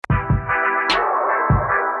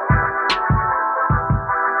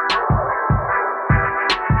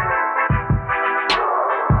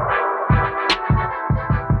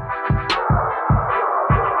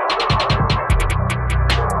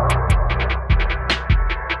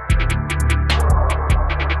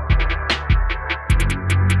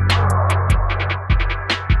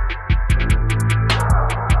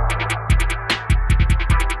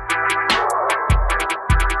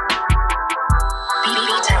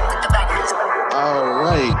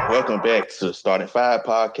right, welcome back to the Starting Five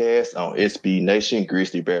podcast on SB Nation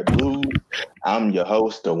Grizzly Bear Blues. I'm your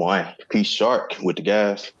host, the one P Shark, with the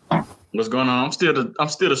guys. What's going on? I'm still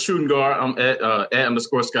the shooting guard. I'm at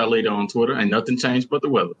 @Sky Later on Twitter. Ain't nothing changed but the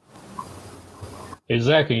weather.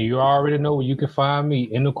 Exactly. You already know where you can find me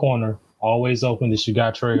in the corner. Always open. This you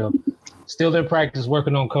got Trail. Still in practice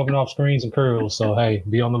working on covering off screens and curls. So hey,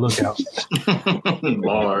 be on the lookout.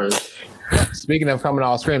 Bars. Speaking of coming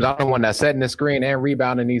off screens, I'm the one that's setting the screen and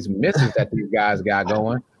rebounding these misses that these guys got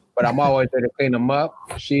going. But I'm always there to clean them up.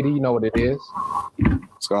 Sheedy, you know what it is.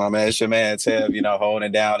 What's going on, man? It's your man, Tev, holding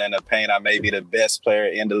it down in the paint. I may be the best player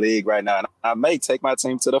in the league right now. And I may take my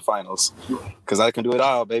team to the finals because I can do it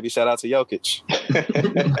all, baby. Shout out to Jokic.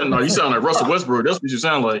 No, you sound like Russell Westbrook. That's what you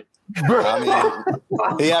sound like. I mean,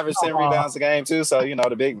 he averaged 10 rebounds a game, too. So,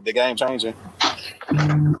 the game changer.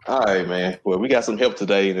 All right, man. Well, we got some help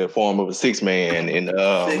today in the form of a six-man and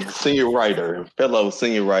fellow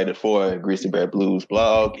senior writer for Grizzly Bear Blues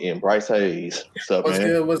blog, and Bryce Hayes. What's up,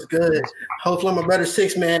 man? What's good? Hopefully I'm a better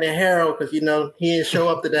six-man than Harold because, he didn't show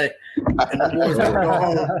up today. And the boys have to go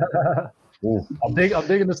home. I'm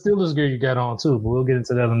digging the Steelers gear you got on, too, but we'll get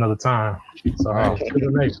into that another time. So,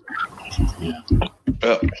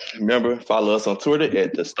 remember, follow us on Twitter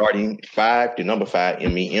at the Starting Five, the number 5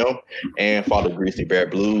 MEM, and follow Grizzly Bear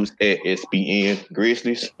Blues at SBN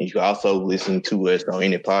Grizzlies. You can also listen to us on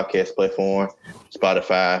any podcast platform,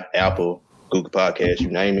 Spotify, Apple, Google Podcasts, you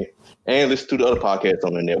name it, and listen to the other podcasts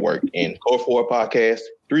on the network, and Core 4 Podcast,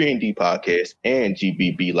 3ND Podcast, and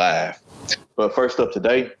GBB Live. But first up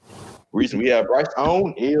today, reason we have Bryce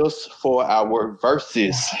on is for our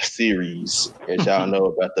Versus series. As y'all know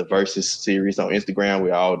about the Versus series on Instagram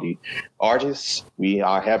with all the artists, we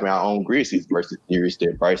are having our own Grizzlies Versus series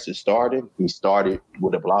that Bryce has started. He started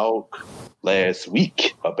with a blog last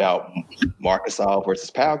week about Marc Gasol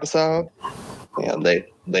versus Pau Gasol. And let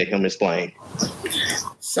him explain.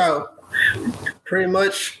 So, pretty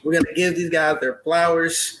much, we're going to give these guys their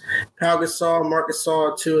flowers. Pau Gasol, Marc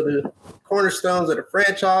Gasol, two of the cornerstones of the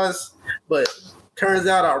franchise. But turns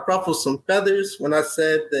out I ruffled some feathers when I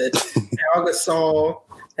said that Pau Gasol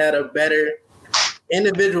had a better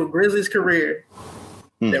individual Grizzlies career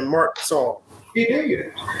than Marc Gasol.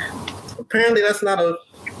 Yeah. Apparently, that's not a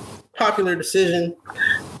popular decision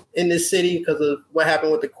in this city because of what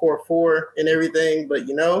happened with the Core 4 and everything. But,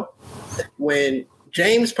 when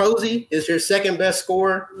James Posey is your second best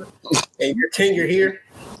scorer and your tenure here,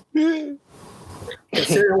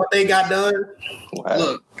 considering what they got done,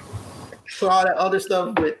 look, for all that other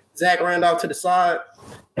stuff with Zach Randolph to the side,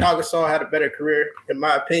 Pau Gasol had a better career, in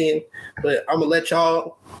my opinion. But I'm going to let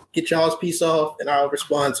y'all get y'all's piece off, and I'll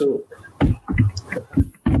respond to it.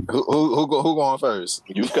 Who going first?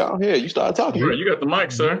 You go ahead. You start talking. You got the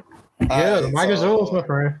mic, sir. Yeah, the mic is yours, my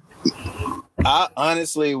friend. I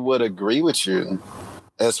honestly would agree with you.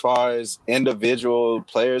 As far as individual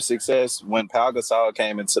player success, when Pau Gasol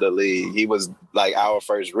came into the league, he was like our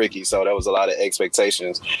first rookie. So there was a lot of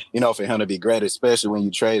expectations, for him to be great, especially when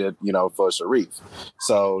you traded, for Sharif.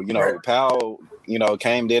 So, Pau,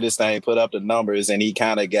 came, did his thing, put up the numbers, and he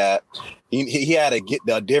kind of got he had a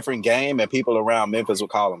different game, and people around Memphis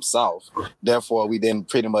would call him soft. Therefore, we didn't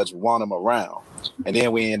pretty much want him around. And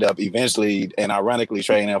then we end up eventually and ironically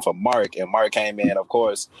trading him for Mark. And Mark came in, of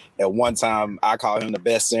course, at one time I called him the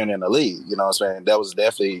best center in the league. You know what I'm saying? That was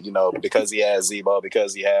definitely, because he had Zebo,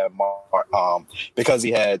 because he had Mark, because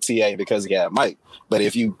he had TA, because he had Mike. But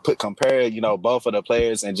if you compare, both of the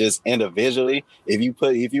players and just individually, if you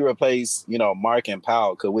replace, Mark and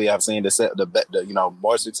Pau, could we have seen the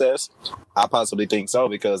more success? I possibly think so,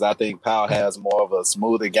 because I think Pau has more of a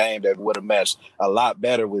smoother game that would have matched a lot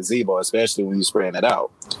better with Zebo, especially when you spread it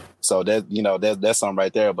out. So that that's something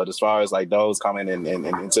right there. But as far as like those coming in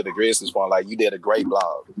into the Grizzlies point, like you did a great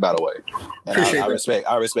blog, by the way, and I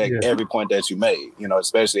respect every point that you made.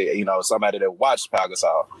 Especially somebody that watched Pau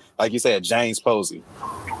Gasol, like you said, James Posey.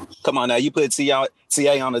 Come on now, you put TA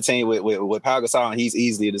on the team with Pau Gasol, and he's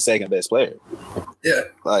easily the second best player. Yeah,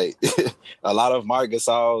 like a lot of Marc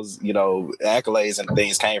Gasol's accolades and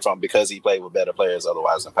things came from because he played with better players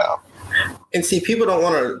otherwise than Pau. And see, people don't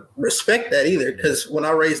want to respect that either, because when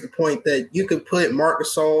I raised the point that you could put Marc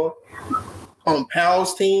Gasol on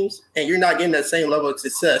Pau's teams and you're not getting that same level of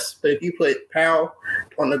success, but if you put Pau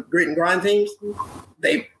on the grit and grind teams,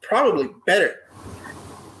 they probably better.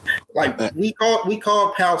 Like we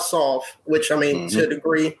call Pau soft, which I mean to a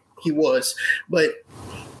degree he was, but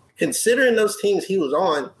considering those teams he was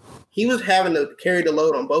on, he was having to carry the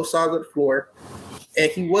load on both sides of the floor. And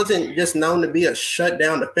he wasn't just known to be a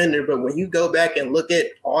shutdown defender, but when you go back and look at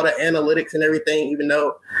all the analytics and everything, even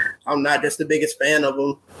though I'm not just the biggest fan of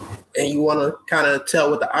him, and you want to kind of tell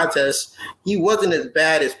with the eye test, he wasn't as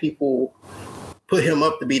bad as people put him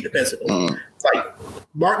up to be defensively. It's like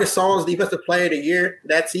Marc Gasol's defensive player of the year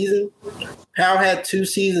that season. Powell had 2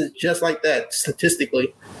 seasons just like that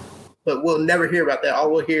statistically, but we'll never hear about that. All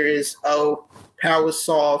we'll hear is, oh, Powell was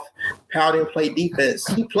soft. Powell didn't play defense.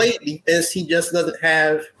 He played defense. He just doesn't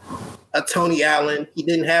have a Tony Allen. He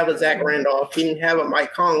didn't have a Zach Randolph. He didn't have a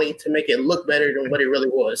Mike Conley to make it look better than what it really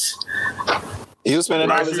was. He was spending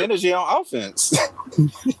all his energy on offense.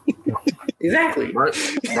 Exactly.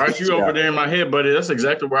 Right, you over there in my head, buddy. That's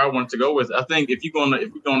exactly where I wanted to go with. I think if you're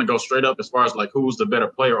gonna go straight up as far as like who's the better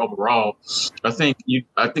player overall, I think you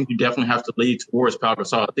definitely have to lead towards Pau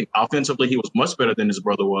Gasol. I think offensively he was much better than his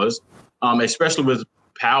brother was, especially with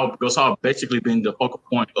Pau Gasol basically being the focal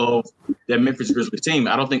point of that Memphis Grizzlies team.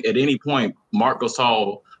 I don't think at any point Marc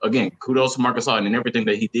Gasol, again, kudos to Marc Gasol and everything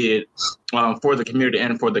that he did for the community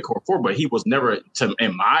and for the core four, but he was never,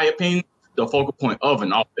 in my opinion, the focal point of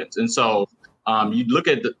an offense. And so you look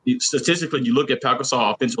at statistically, you look at Pau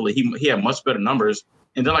Gasol offensively, he had much better numbers.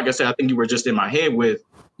 And then, like I said, I think you were just in my head with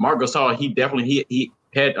Marc Gasol. He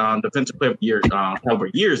had defensive player of the year over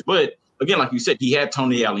years. But again, like you said, he had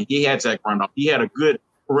Tony Allen, he had Zach Randolph, he had a good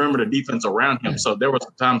perimeter defense around him. So there were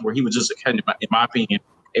some times where he was just, in my opinion,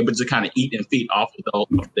 able to kind of eat and feed off of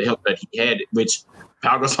the help that he had, which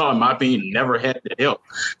Pau Gasol, in my opinion, never had that help.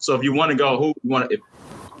 So if you want to go,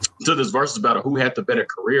 to this versus battle, who had the better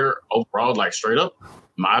career overall, like straight up,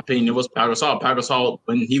 my opinion, it was Pau Gasol. Pau Gasol,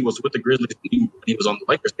 when he was with the Grizzlies, he was on the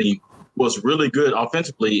Lakers team, was really good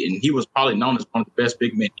offensively, and he was probably known as one of the best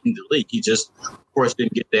big men in the league. He just, of course,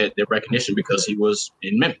 didn't get that recognition because he was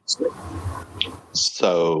in Memphis.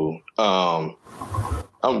 So, I'm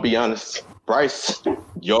gonna be honest, Bryce,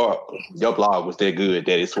 your blog was that good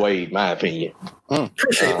that it swayed my opinion.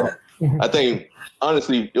 Appreciate that. I think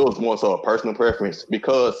honestly, it was more so a personal preference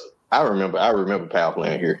because I remember Powell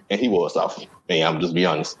playing here, and he was soft. And I'm just be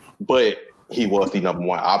honest, but he was the number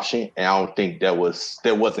one option, and I don't think that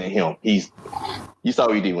wasn't him. You saw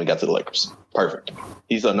what he did when he got to the Lakers. Perfect.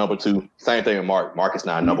 He's a number 2. Same thing with Mark. Mark is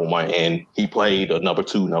not a number 1, and he played a number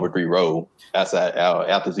 2, number 3 role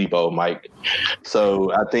after Z-Bo, Mike.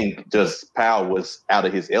 So I think just Powell was out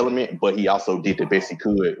of his element, but he also did the best he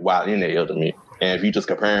could while in that element. And if you just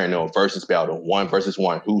comparing them versus battle, 1 versus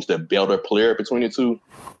 1, who's the better player between the two?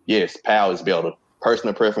 Yes, Powell is better.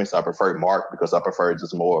 Personal preference, I prefer Mark because I prefer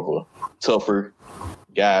just more of a tougher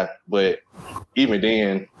guy. But even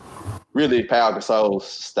then, really, Pau Gasol's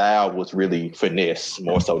style was really finesse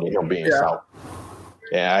more so than him being soft.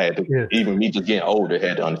 And I had to, even me just getting older,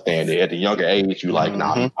 had to understand it. At the younger age, you like,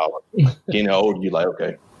 nah. Getting older, you like,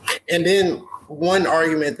 okay. And then one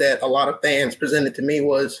argument that a lot of fans presented to me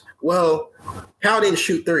was, well, Powell didn't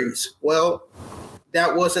shoot threes. Well,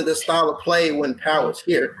 that wasn't the style of play when Powell was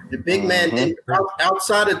here. The big man didn't,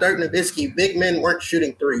 outside of Dirk Nowitzki, big men weren't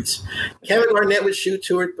shooting threes. Kevin Garnett would shoot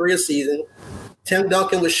 2 or 3 a season. Tim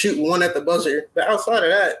Duncan would shoot 1 at the buzzer. But outside of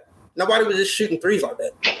that, nobody was just shooting threes like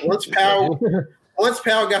that. Once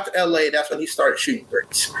Powell got to LA, that's when he started shooting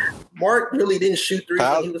threes. Mark really didn't shoot threes.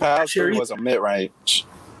 Powell's three was a mid-range.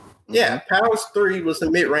 Yeah, Powell's 3 was the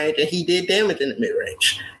mid-range, and he did damage in the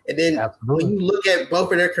mid-range. And then when you look at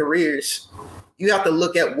both of their careers, you have to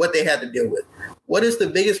look at what they had to deal with. What is the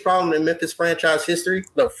biggest problem in Memphis franchise history?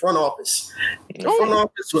 The front office. The front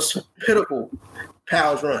office was pitiful.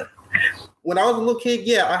 Powell's run. When I was a little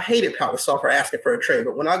kid, I hated Pau Gasol for asking for a trade.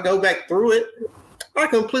 But when I go back through it, I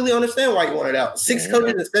completely understand why he wanted out. 6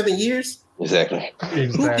 coaches in 7 years? Exactly.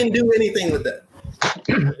 Who can do anything with that?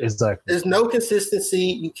 Exactly. There's no consistency.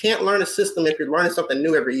 You can't learn a system if you're learning something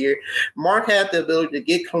new every year. Mark had the ability to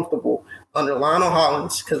get comfortable under Lionel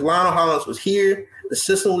Hollins because Lionel Hollins was here. The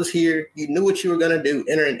system was here. You knew what you were going to do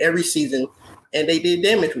entering every season, and they did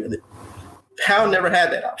damage with it. Powell never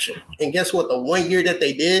had that option. And guess what? The 1 year that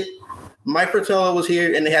they did, Mike Fratello was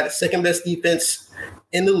here, and they had the second best defense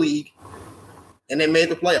in the league, and they made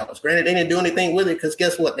the playoffs. Granted, they didn't do anything with it because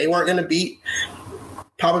guess what? They weren't going to beat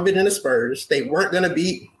Popovich and the Spurs. They weren't going to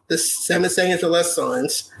beat the 7 seconds or less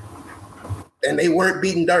Suns, and they weren't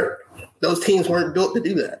beating Dirk. Those teams weren't built to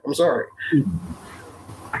do that. I'm sorry.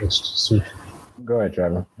 Go ahead,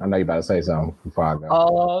 Trevor. I know you about to say something before I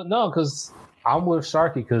go. No, because I'm with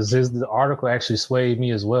Sharky because the article actually swayed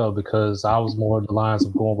me as well because I was more of the lines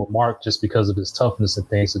of going with Mark just because of his toughness and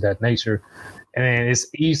things of that nature. And it's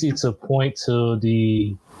easy to point to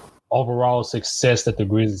the overall success that the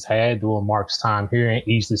Grizzlies had during Mark's time here and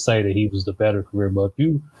easily say that he was the better career. But if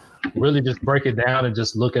you really just break it down and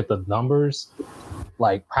just look at the numbers,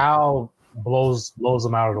 like Powell blows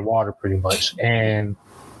them out of the water pretty much. And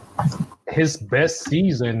his best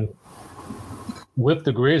season with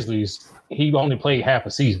the Grizzlies, he only played half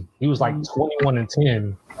a season. He was like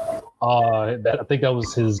 21-10. I think that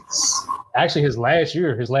was his last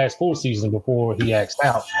year, his last full season before he axed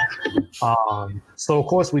out. So of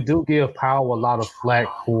course we do give Powell a lot of flack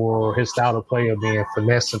for his style of play of being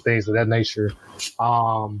finesse and things of that nature.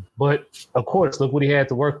 But of course, look what he had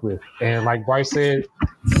to work with. And like Bryce said,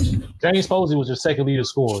 James Posey was your second leading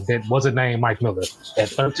scorer that wasn't named Mike Miller at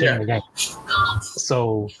 13 in the game.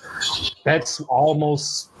 So that's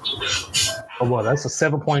almost that's a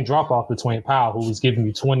 7-point drop off between Powell, who was giving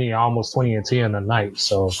you 20, almost 20 and 10 a night.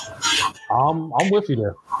 So I'm with you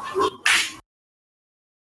there.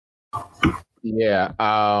 Yeah.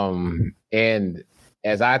 And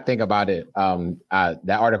as I think about it, that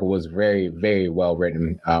article was very, very well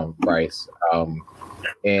written, Bryce.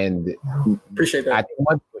 And appreciate that. I think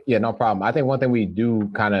no problem. I think one thing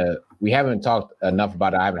we haven't talked enough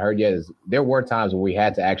about it, I haven't heard yet, is there were times where we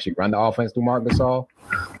had to actually run the offense through Marc Gasol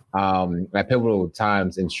at pivotal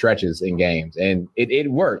times in stretches in games. And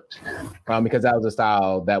it worked because that was a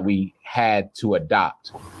style that we had to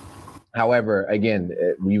adopt. However, again,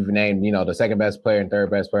 we've named, the second best player and third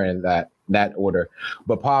best player in that order.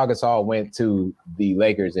 But Paul Gasol went to the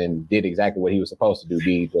Lakers and did exactly what he was supposed to do,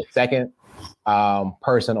 be the second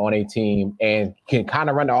person on a team and can kind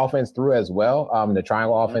of run the offense through as well. The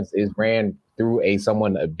triangle offense is ran through a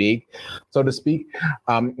big, so to speak.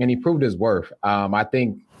 And he proved his worth. I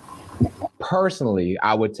think personally,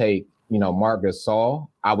 I would take, Marc Gasol.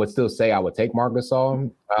 I would still say I would take Marc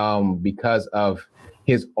Gasol because of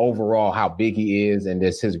his overall, how big he is and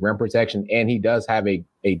his rim protection. And he does have a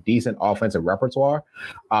decent offensive repertoire,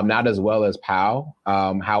 not as well as Powell.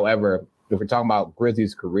 However, if we're talking about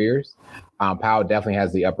Grizzlies careers, Powell definitely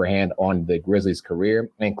has the upper hand on the Grizzlies career,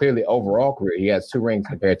 and clearly overall career. He has 2 rings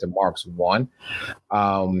compared to Marc's 1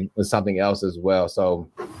 with something else as well. So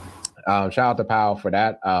shout out to Powell for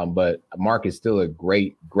that. But Marc is still a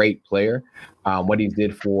great, great player. What he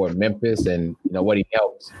did for Memphis and what he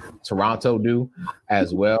helped Toronto do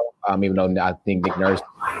as well. Even though I think Nick Nurse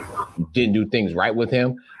didn't do things right with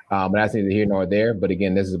him. But that's neither here nor there. But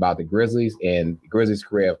again, this is about the Grizzlies, and the Grizzlies'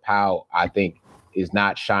 career of Powell, I think, is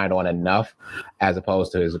not shined on enough as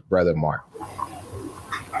opposed to his brother Marc.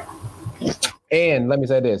 And let me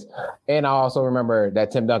say this. And I also remember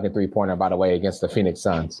that Tim Duncan 3-pointer, by the way, against the Phoenix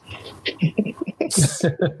Suns.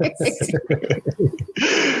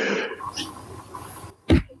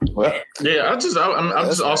 Well, yeah, I'm just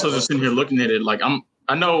also sitting here looking at it like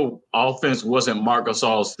I know offense wasn't Marc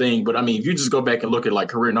Gasol's thing, but I mean, if you just go back and look at like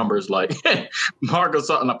career numbers, like Marc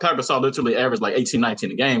Gasol and Pau Gasol literally averaged like 18,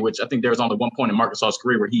 19 a game, which I think there was only one point in Marc Gasol's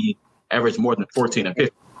career where he averaged more than 14 and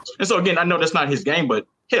 15. And so again, I know that's not his game, but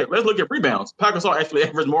hey, let's look at rebounds. Pau Gasol actually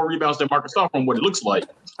averaged more rebounds than Marc Gasol from what it looks like.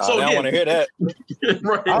 So I want to hear that.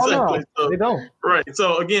 Right, exactly. So, they don't. Right.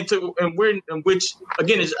 So again, I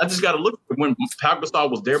just got to look when Pau Gasol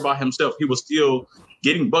was there by himself, he was still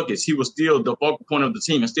getting buckets. He was still the focal point of the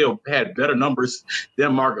team and still had better numbers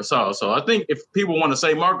than Marc Gasol. So I think if people want to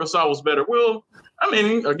say Marc Gasol was better, well, I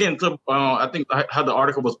mean, again, I think how the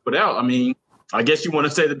article was put out, I mean, I guess you want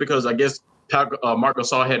to say that because I guess Marc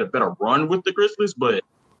Gasol had a better run with the Grizzlies, but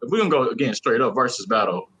if we're gonna go again straight up versus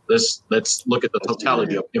battle, let's look at the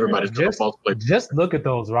totality of everybody's just look at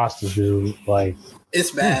those rosters, dude. Like it's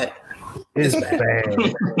bad. It's bad.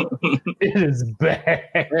 It is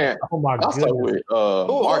bad. Man, oh my god. Also with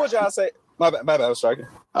Who would y'all say? My bad, I was striking.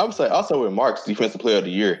 I would say also with Marc's defensive player of the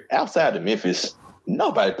year, outside of Memphis,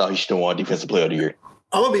 nobody thought he should have won defensive player of the year.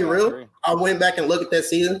 I'm gonna be real. I went back and looked at that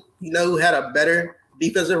season. You know who had a better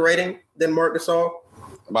defensive rating than Marc Gasol?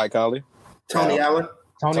 Mike Conley. Tony Allen.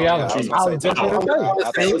 Tony Allen.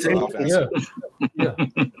 Yeah.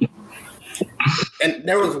 And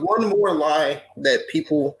there was one more lie that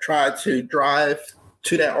people tried to drive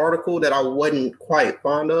to that article that I wasn't quite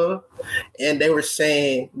fond of. And they were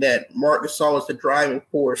saying that Marc Gasol was the driving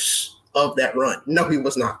force of that run. No, he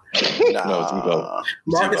was not. No,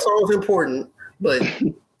 Marc Gasol was important, but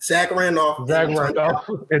Zach Randolph were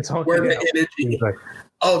the energy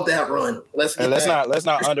of that run. Let's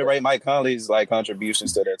not underrate Mike Conley's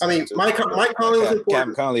contributions to that. I mean, Mike Conley was important.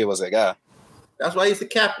 Cam Conley was a guy. That's why he's the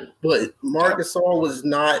captain. But Marc Gasol was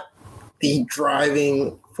not the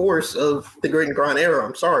driving force of the grit and grind era.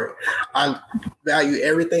 I'm sorry. I value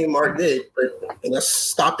everything Marc did, but let's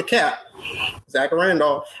stop the cap. Zach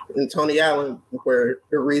Randolph and Tony Allen were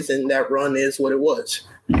the reason that run is what it was.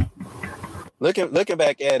 Looking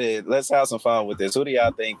back at it, let's have some fun with this. Who do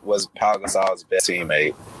y'all think was Pau Gasol's best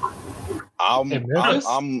teammate?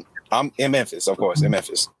 I'm in Memphis, of course, in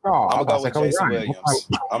Memphis. Oh, I'm gonna go with Jason Williams.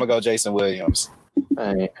 I'm gonna go Jason Williams.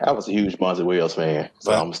 Man, I was a huge Bonzi Wells fan,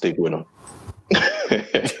 so I'm gonna stick with him.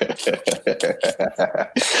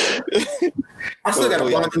 I still got a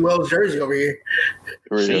Bonzi Wells jersey over here.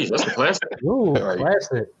 Jeez, that's a classic. Ooh,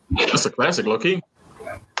 classic. That's a classic, low key.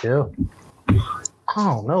 Yeah. I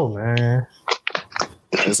don't know, man.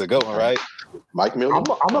 It's a good one, right? Mike Miller. I'm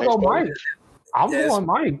gonna go Mike. I'm going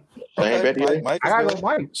Mike. Shane Battier. Mike I gotta go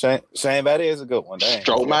Mike. Shane Battier is a good one. Dang.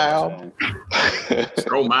 Stromile.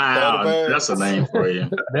 Stromile. That's a name for you.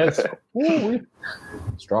 That's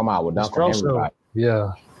Stromile would dunk on everybody.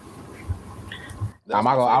 Yeah.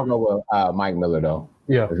 I'll go with Mike Miller though.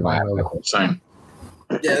 Yeah. Same.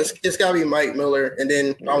 Yeah, it's got to be Mike Miller, and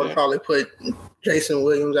then I would probably put Jason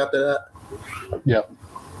Williams after that. Yeah.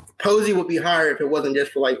 Posey would be higher if it wasn't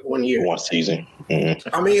just for like 1 year. One season. Mm-hmm.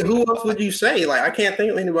 I mean, who else would you say? Like, I can't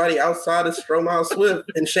think of anybody outside of Stromile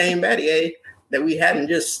Swift and Shane Battier that we hadn't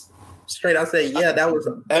just straight out said, yeah, that was.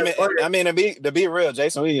 I mean, to be real,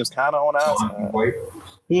 Jason Williams kind of on the outside.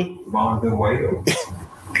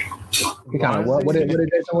 He kind of what did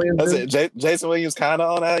Jason Williams do? Jason Williams kind of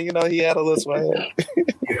on that. You know, he had a little swag.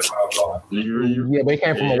 Yeah, but he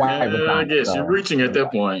came from a white. I guess you're reaching at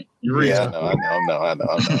that point. You're reaching. Yeah, I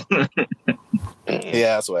know.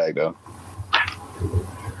 Yeah, swag though.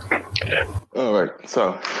 All right,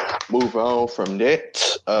 so move on from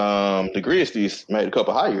that. The Grizzlies made a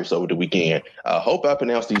couple hires over the weekend. I hope I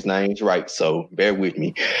pronounced these names right, so bear with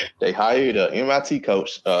me. They hired an MIT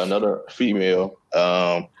coach, another female,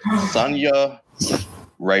 Sonia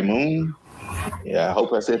Raymond. Yeah, I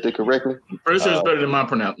hope I said that correctly. Pretty sure it's better than my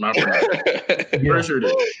pronunciation. Pretty sure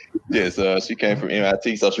it is. Yes, she came from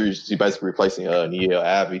MIT, so she basically replacing Niele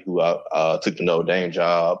Ivey, who took the Notre Dame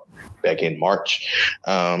job back in March.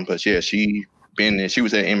 But yeah, she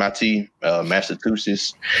was at MIT,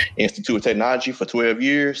 Massachusetts Institute of Technology for 12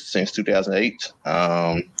 years since 2008.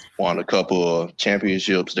 Won a couple of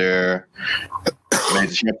championships there. Made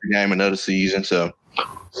the championship game another season. So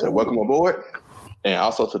welcome aboard. And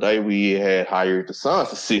also today we had hired the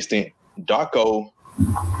Suns assistant, Darko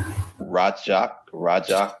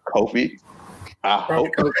Rajakovic.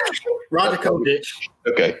 Rajakovic.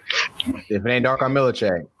 Okay. If it ain't Darko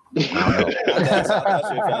Milicic.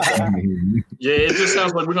 Yeah, it just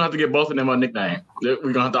sounds like we're gonna have to get both of them a nickname.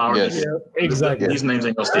 We're gonna have to argue. Yes. Yeah, exactly. These names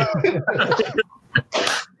ain't gonna stick.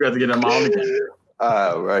 We have to get them all nicknames.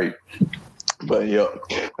 Right. But yeah,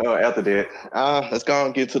 after that, let's go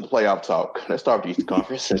and get to the playoff talk. Let's start with the Eastern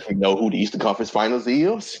Conference, since we know who the Eastern Conference Finals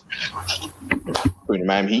is. Between the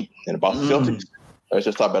Miami Heat and the Boston Celtics. Let's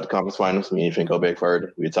just talk about the conference finals. Me and Finn go back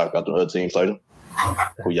further. We'll talk about the other teams later.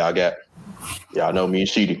 Who y'all got? Y'all know me and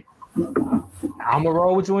Sheedy. I'm gonna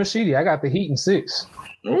roll with you and Sheedy. I got the Heat in 6.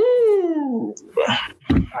 Ooh.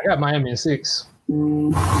 I got Miami in 6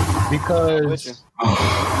 because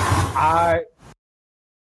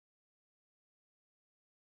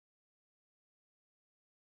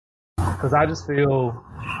I just feel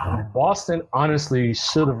Boston honestly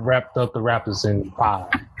should have wrapped up the Raptors in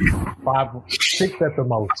 6 at the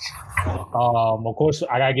most. Of course,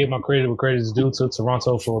 I gotta give my credit where credit is due to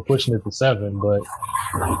Toronto for pushing it to 7, but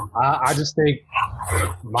I just think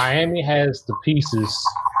Miami has the pieces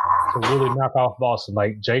to really knock off Boston,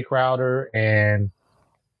 like Jay Crowder,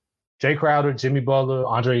 Jimmy Butler,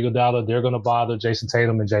 Andre Iguodala. They're gonna bother Jason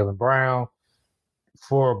Tatum and Jaylen Brown.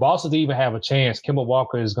 For Boston to even have a chance, Kemba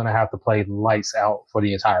Walker is going to have to play lights out for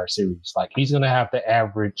the entire series. Like, he's going to have to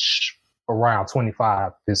average around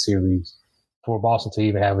 25 this series for Boston to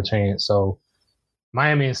even have a chance. So,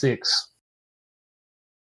 Miami in 6.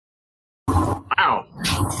 Wow.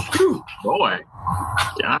 Whew, boy.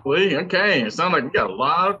 Golly. Okay. It sounds like we got a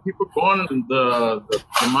lot of people going the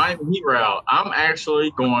Miami Heat route. I'm actually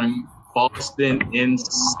going Boston in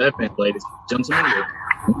 7, ladies and gentlemen.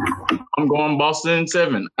 I'm going Boston in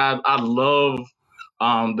 7. I love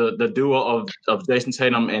the duo of Jason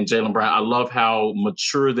Tatum and Jaylen Brown. I love how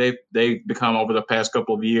mature they've become over the past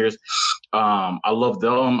couple of years. I love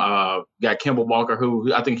them. Got Kemba Walker,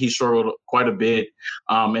 who I think he struggled quite a bit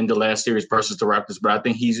in the last series versus the Raptors, but I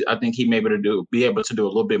think he may be able to do a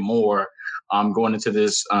little bit more going into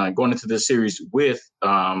this series with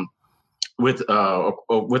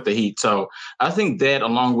the Heat. So I think that,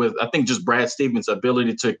 along with, I think just Brad Stevens'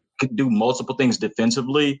 ability to could do multiple things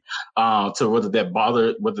defensively, to whether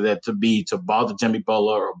that to bother Jimmy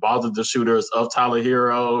Butler or bother the shooters of Tyler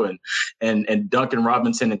Hero and Duncan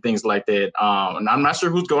Robinson and things like that. And I'm not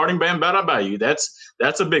sure who's guarding Bam Adebayo.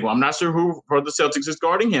 That's a big one. I'm not sure who for the Celtics is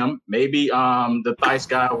guarding him. Maybe the Theis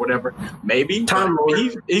guy or whatever. Maybe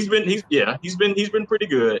he's been pretty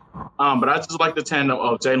good. But I just like the tandem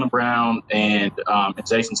of Jaylen Brown and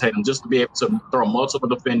Jason Tatum, just to be able to throw multiple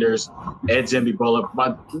defenders at Jimmy Butler.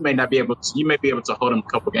 But you may be able to hold him a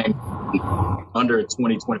couple games under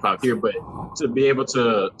 20-25 here, but to be able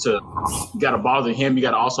to you got to bother him, you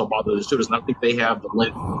got to also bother the shooters, and I think they have the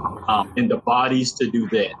length and the bodies to do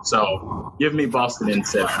that. So give me Boston in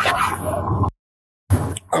 7.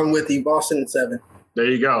 I'm with you, Boston in 7. There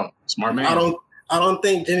you go, smart man. I don't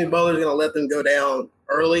think Jimmy Butler is going to let them go down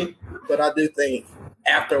early, but I do think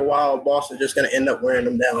after a while, Boston's just going to end up wearing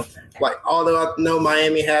them down. Like, although I know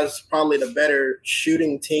Miami has probably the better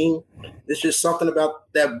shooting team, it's just something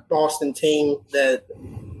about that Boston team that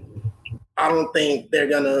I don't think they're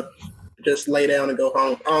going to just lay down and go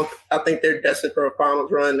home. I think they're destined for a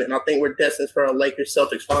finals run, and I think we're destined for a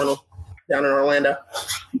Lakers-Celtics final down in Orlando.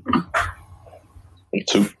 Me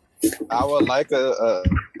too. I would like a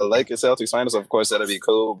Lakers Celtics finals. Of course, that'd be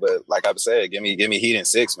cool. But like I've said, give me Heat in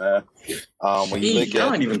 6, man. When you look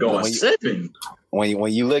at, ain't even going 7.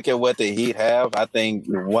 When you look at what the Heat have, I think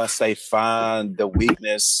once they find the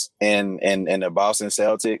weakness in the Boston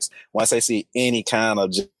Celtics, once they see any kind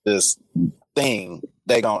of just thing,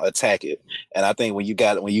 they're gonna attack it. And I think when you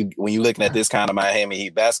looking at this kind of Miami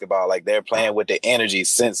Heat basketball, like they're playing with the energy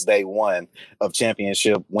since day one of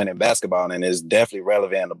championship winning basketball, and it's definitely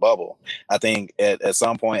relevant in the bubble. I think at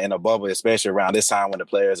some point in the bubble, especially around this time when the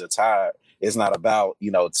players are tired, it's not about,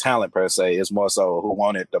 talent per se. It's more so who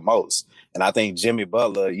wanted the most. And I think Jimmy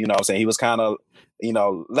Butler, he was kind of,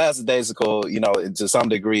 last daisical, to some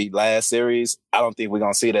degree last series. I don't think we're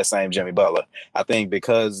going to see that same Jimmy Butler. I think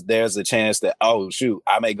because there's a chance that,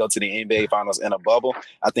 I may go to the NBA Finals in a bubble.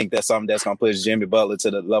 I think that's something that's going to push Jimmy Butler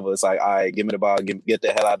to the level. It's like, all right, give me the ball, get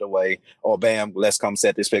the hell out of the way. Or bam, let's come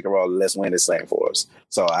set this pick and roll. Let's win this thing for us.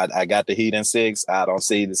 So I got the Heat in 6. I don't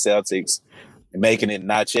see the Celtics making it,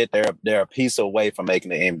 not yet. They're a piece away from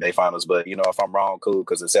making the NBA Finals, but if I'm wrong, cool,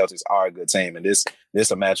 because the Celtics are a good team, and this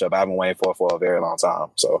a matchup I've been waiting for a very long time.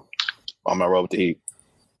 So I'm gonna roll with the Heat.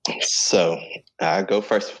 So I go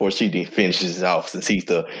first before she finishes off, since he's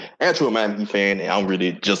the actual Miami fan, and I'm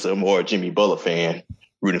really just a more Jimmy Butler fan,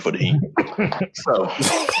 rooting for the Heat. So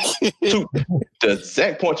to the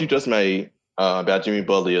exact point you just made about Jimmy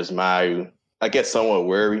Butler is my, I guess, somewhat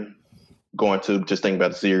worry going to just think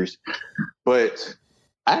about the series. But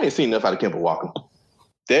I ain't seen enough out of Kemba Walker.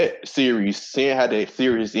 That series, seeing how that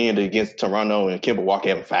series ended against Toronto and Kemba Walker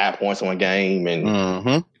having 5 points in one game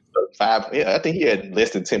and I think he had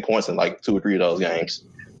less than 10 points in like 2 or 3 of those games.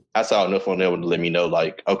 I saw enough on there to let me know,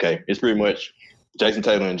 like, okay, it's pretty much Jason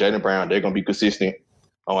Tatum and Jaylen Brown. They're going to be consistent.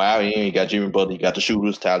 On our end, you got Jimmy Butler, you got the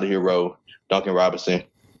shooters, Tyler Hero, Duncan Robinson.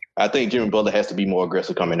 I think Jimmy Butler has to be more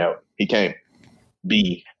aggressive coming out. He can't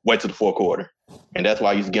wait till the fourth quarter. And that's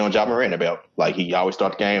why I used to get on Ja Morant about. Like, he always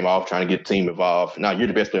start the game off trying to get the team involved. Now, you're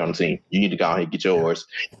the best player on the team. You need to go ahead and get yours.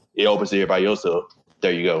 It opens everybody else up.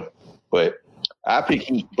 There you go. But I pick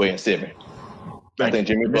Heat, but in 7. I think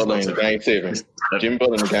Jimmy Butler in game 7. Jimmy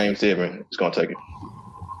Butler in game 7 is going to take it.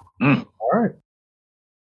 All right.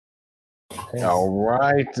 All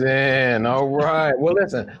right, then. All right. Well,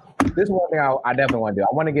 listen. This is one thing I definitely want to do.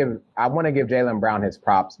 I want to give Jaylen Brown his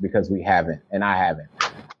props because we haven't, and I haven't.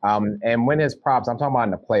 And when his props, I'm talking about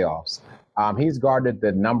in the playoffs. He's guarded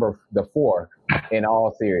the 4 in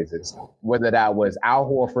all series. Whether that was Al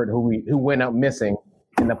Horford, who went up missing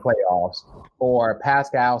in the playoffs, or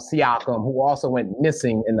Pascal Siakam, who also went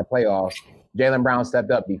missing in the playoffs, Jaylen Brown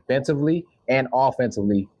stepped up defensively and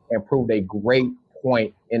offensively and proved a great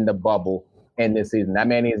point in the bubble. In this season, that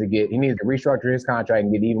man needs to restructure his contract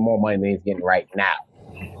and get even more money than he's getting right now.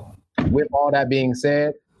 With all that being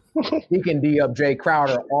said, he can D up Jay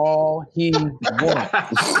Crowder all he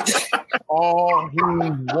wants. All he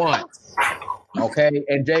wants. Okay?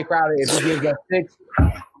 And Jay Crowder, if he gives us 6,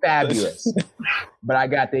 fabulous. But I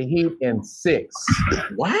got the Heat in 6.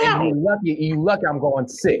 Wow. And you lucky I'm going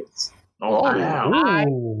 6. Oh,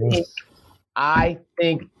 wow. I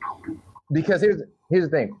think because here's the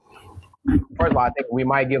thing. First of all, I think we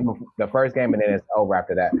might give him the first game and then it's over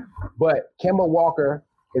after that. But Kemba Walker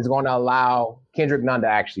is going to allow Kendrick Nunn to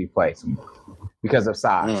actually play some more because of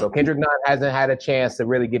size. So Kendrick Nunn hasn't had a chance to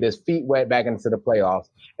really get his feet wet back into the playoffs.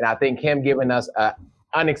 And I think him giving us an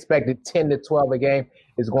unexpected 10 to 12 a game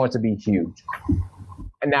is going to be huge.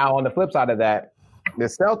 And now on the flip side of that, the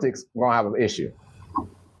Celtics are going to have an issue.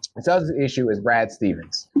 The Celtics issue is Brad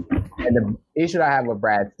Stevens. And the issue that I have with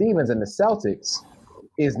Brad Stevens and the Celtics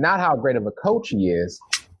is not how great of a coach he is.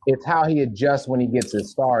 It's how he adjusts when he gets his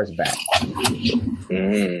stars back.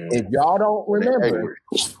 If y'all don't remember,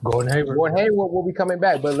 Gordon Hayward will be coming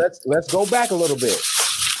back. But let's go back a little bit.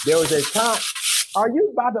 There was a time. Are you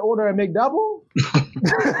about to order a McDouble?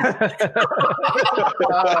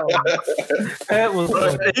 That was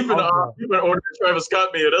he been ordering Travis Scott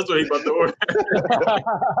meal. That's what he about to order.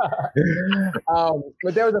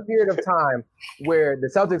 But there was a period of time where the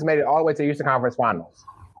Celtics made it all the way to the Eastern Conference Finals.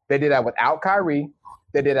 They did that without Kyrie.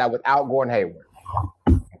 They did that without Gordon Hayward.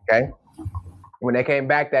 Okay? When they came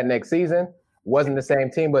back that next season, wasn't the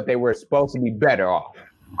same team, but they were supposed to be better off.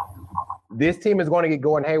 This team is going to get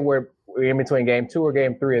Gordon Hayward in between game 2 or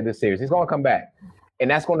game 3 of this series. He's going to come back.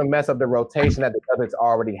 And that's going to mess up the rotation that the Celtics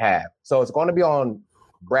already have. So it's going to be on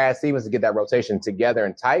Brad Stevens to get that rotation together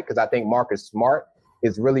and tight, because I think Marcus Smart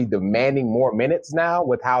is really demanding more minutes now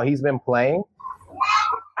with how he's been playing.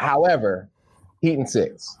 However, Heat in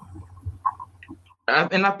 6.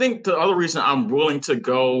 And I think the other reason I'm willing to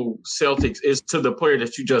go Celtics is to the player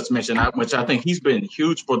that you just mentioned, which I think he's been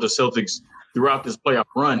huge for the Celtics throughout this playoff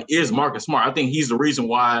run, is Marcus Smart. I think he's the reason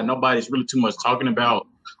why nobody's really too much talking about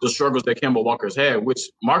the struggles that Kemba Walker's had, which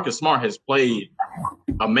Marcus Smart has played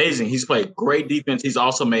amazing. He's played great defense. He's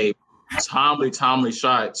also made timely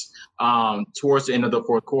shots towards the end of the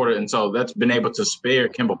fourth quarter. And so that's been able to spare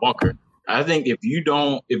Kemba Walker. I think if you're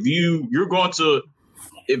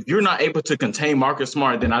not able to contain Marcus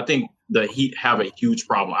Smart, then I think the Heat have a huge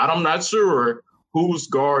problem. I'm not sure who's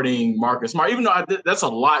guarding Marcus Smart, even though that's a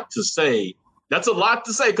lot to say. That's a lot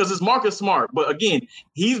to say because it's Marcus Smart. But again,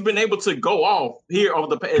 he's been able to go off here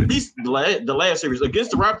over at least the last series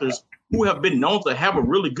against the Raptors, who have been known to have a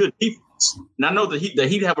really good defense. And I know the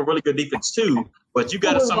Heat have a really good defense too, but you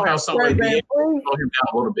got to somehow, some way be able to slow him down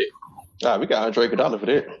a little bit. We got Andre Iguodala for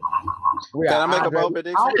that. Can I make a bold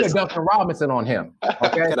prediction? I'll put Duncan Robinson on him.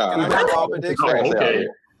 Okay. Can I make a bold prediction? Okay.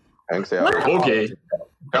 Okay.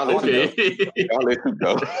 I'll let you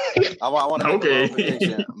go. I want to make a bold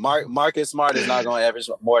prediction. Marcus Smart is not going to average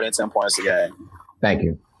more than 10 points a game. Thank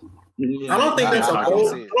you. I don't think that's a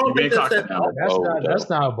bold. That's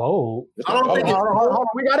not bold. I don't think. Hold on.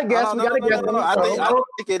 We got to guess. I don't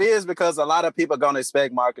think it is, because a lot of people are going to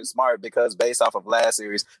expect Marcus Smart because based off of last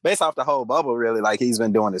series, based off the whole bubble, really, like he's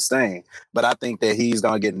been doing his thing. But I think that he's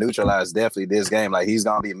going to get neutralized definitely this game. Like he's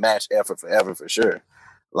going to be match effort forever for sure.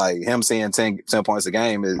 Like him seeing 10 points a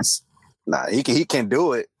game is he can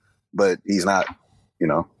do it, but he's not.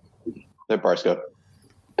 That part's good.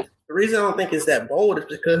 The reason I don't think it's that bold is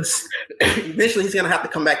because eventually he's going to have to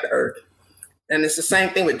come back to earth. And it's the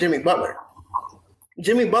same thing with Jimmy Butler.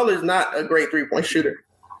 Jimmy Butler is not a great three-point shooter,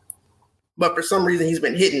 but for some reason he's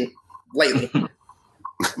been hitting lately.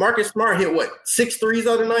 Marcus Smart hit, 6 threes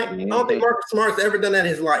the other night? I don't think Marcus Smart's ever done that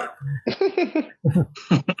in his life.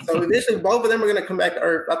 So eventually both of them are going to come back to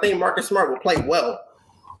earth. I think Marcus Smart will play well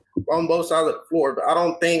on both sides of the floor, but I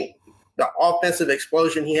don't think the offensive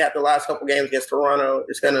explosion he had the last couple games against Toronto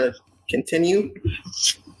is going to continue.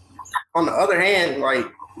 On the other hand,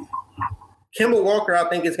 Kemba Walker, I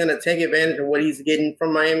think, is going to take advantage of what he's getting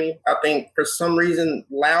from Miami. I think for some reason,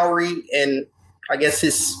 Lowry and I guess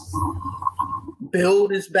his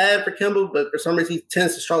build is bad for Kemba, but for some reason he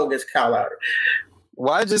tends to struggle against Kyle Lowry.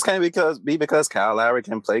 Why it just can't because Kyle Lowry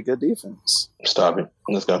can play good defense? Stop it.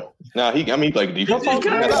 Let's go. No, he played good defense. Hold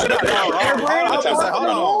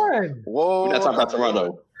on. Whoa. We're not talking about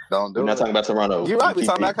Toronto. Don't do it. We're not talking about Toronto. You're right. We're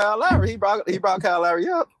talking about Kyle Lowry. He brought Kyle Lowry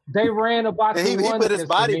up. They ran about and he put his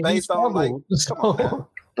body based on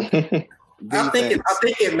I think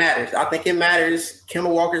it matters. I think it matters.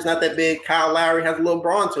 Kemba Walker's not that big. Kyle Lowry has a little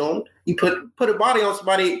brawn to him. You put a body on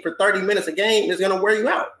somebody for 30 minutes a game, it's going to wear you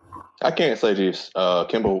out. I can't say this. Kyle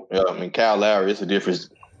Lowry, it's a difference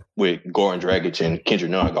with Goran Dragic and Kendrick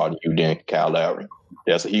Nunn guarding you than Kyle Lowry.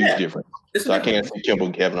 That's a huge difference. So I can't see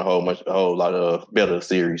Kemba having a whole lot of better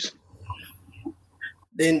series.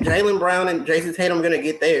 Then Jaylen Brown and Jason Tatum are going to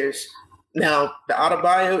get theirs. Now, the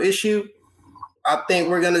Adebayo issue, I think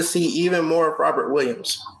we're going to see even more of Robert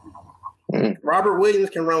Williams. Mm-hmm. Robert Williams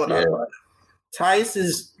can run with Adebayo. Tice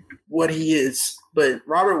is what he is, but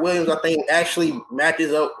Robert Williams, I think, actually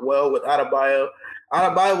matches up well with Adebayo.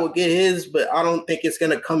 Adebayo will get his, but I don't think it's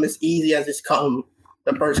going to come as easy as it's come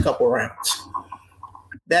the first couple rounds.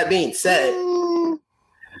 That being said,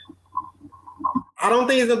 I don't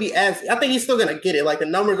think it's going to be as – I think he's still going to get it. Like, the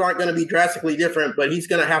numbers aren't going to be drastically different, but he's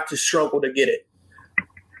going to have to struggle to get it.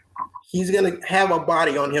 He's going to have a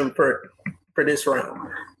body on him for this round.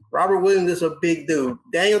 Robert Williams is a big dude.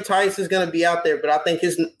 Daniel Tice is going to be out there, but I think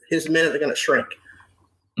his minutes are going to shrink.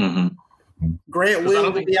 Mm-hmm. Grant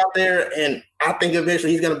Williams will be out there, and I think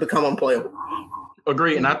eventually he's going to become unplayable.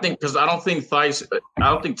 Agree, and I think because I don't think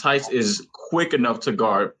Tice is quick enough to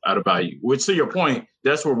guard Adebayo. Which, to your point,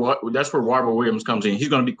 that's where Robert Williams comes in. He's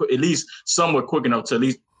going to be at least somewhat quick enough to at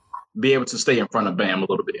least be able to stay in front of Bam a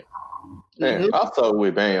little bit. And also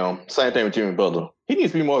with Bam, same thing with Jimmy Butler. He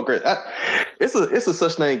needs to be more aggressive. It's a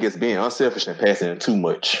such thing as being unselfish and passing too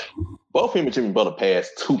much. Both him and Jimmy Butler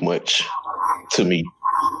passed too much to me.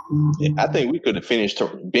 I think we could have finished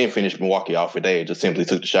Milwaukee off if they had just simply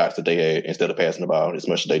took the shots that they had instead of passing the ball as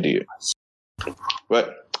much as they did.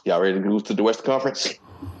 But y'all ready to move to the Western Conference?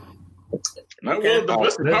 Well, the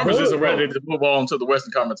Western Conference isn't ready to move on to the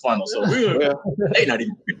Western Conference Finals, so they not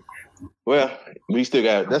even. Well, we still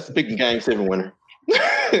got that's the big Game 7 winner.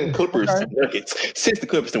 Clippers Nuggets. Since the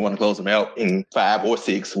Clippers didn't want to close them out in 5 or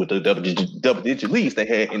 6 with the double digit leads they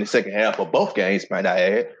had in the second half of both games, might I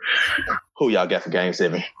add. Who y'all got for Game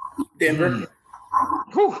 7? Denver.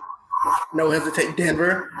 No hesitate,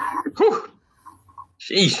 Denver.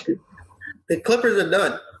 Sheesh. The Clippers are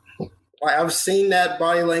done. Like, I've seen that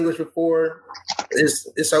body language before.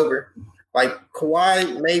 It's over. Like,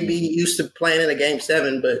 Kawhi may be used to playing in a Game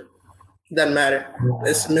 7, but it doesn't matter.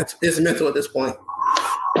 It's mental at this point.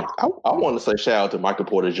 I want to say shout out to Michael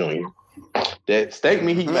Porter Jr. That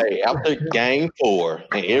statement he made after Game 4,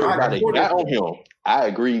 and everybody got on him. I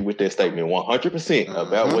agree with that statement 100%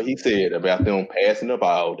 about what he said about them passing the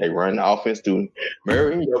ball. They run the offense through.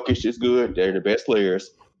 Murray and Jokic is good. They're the best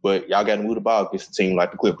players. But y'all got to move the ball against a team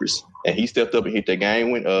like the Clippers. And he stepped up and hit that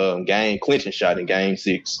game clinching shot in Game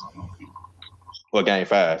 6 or Game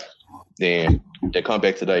 5. Then they come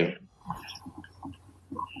back today.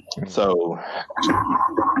 So,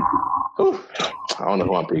 I don't know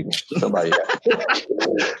who I'm picking. Somebody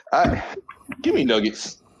else. Give me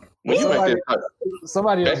Nuggets. When you make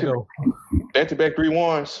somebody else go. Back-to-back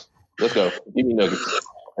 3-1s. Let's go. Give me Nuggets.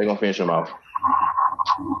 They're going to finish them off.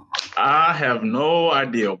 I have no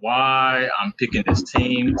idea why I'm picking this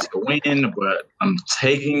team to win, but I'm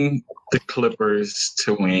taking the Clippers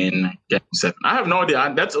to win Game 7. I have no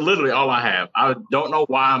idea. That's literally all I have. I don't know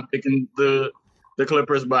why I'm picking the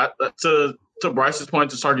Clippers, but to Bryce's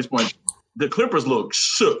point, to Sarkis' point, the Clippers look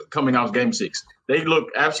shook coming out of Game 6. They look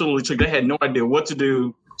absolutely shook. They had no idea what to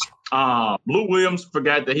do. Lou Williams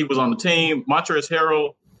forgot that he was on the team. Montrezl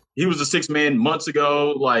Harrell, he was the sixth man months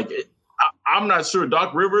ago. I'm not sure.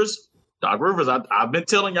 Doc Rivers. I've been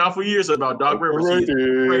telling y'all for years about Doc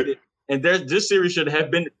Rivers. And this series should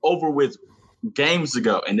have been over with games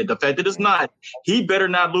ago. And the fact that it's not, he better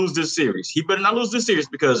not lose this series. He better not lose this series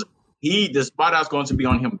because the spot out's going to be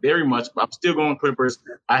on him very much. But I'm still going Clippers.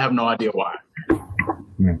 I have no idea why.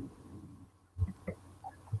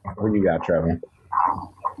 What you got, Trevor?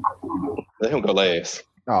 Let him go last.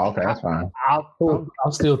 Oh, okay, that's fine.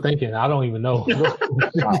 I'm still thinking. I don't even know.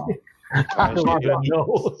 I don't even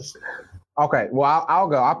know. Okay, well, I'll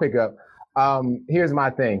go. I'll pick up. Here's my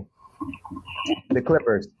thing. The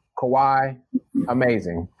Clippers, Kawhi,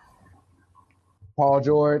 amazing. Paul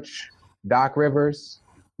George, Doc Rivers,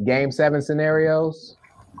 Game 7 scenarios,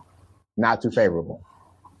 not too favorable.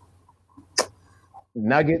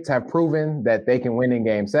 Nuggets have proven that they can win in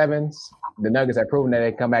Game 7s. The Nuggets have proven that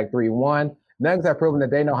they come back 3-1. Nuggets have proven that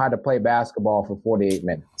they know how to play basketball for 48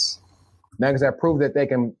 minutes. Nuggets have proved that they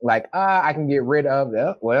can, I can get rid of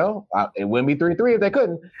it wouldn't be 3-3 if they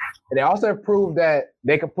couldn't. And they also have proved that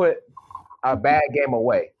they could put a bad game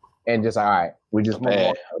away and just, all right, we just move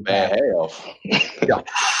on. Bad half. Yeah,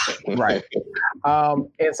 right.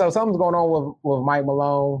 And so something's going on with Mike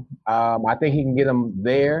Malone. I think he can get them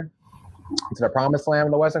there to the promised land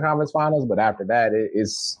in the Western Conference Finals, but after that,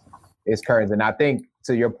 it's curtains. And I think,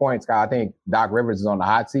 to your point, Scott, I think Doc Rivers is on the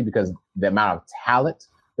hot seat because the amount of talent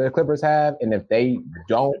that the Clippers have, and if they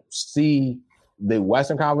don't see the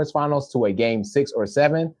Western Conference Finals to a Game 6 or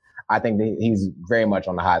 7, I think that he's very much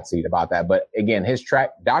on the hot seat about that. But again,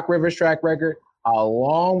 Doc Rivers' track record,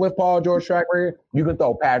 along with Paul George's track record, you can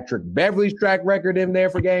throw Patrick Beverley's track record in there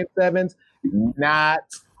for Game 7s. Not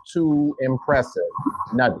too impressive.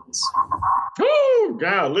 Nuggets. Oh,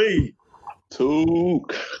 golly.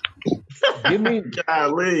 Took. Give me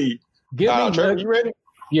Nuggets. You ready?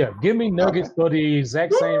 Yeah, give me Nuggets for the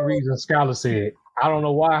exact same reason Skylar said. I don't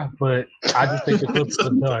know why, but I just think the Clippers are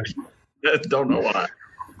done. Don't know why.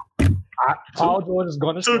 Paul George is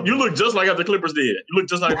going to struggle. You look just like how the Clippers did. You look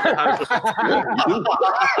just like how the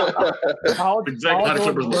Clippers Paul George is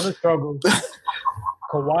going to struggle.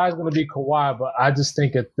 Kawhi is going to be Kawhi, but I just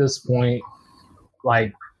think at this point,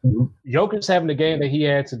 Jokic having the game that he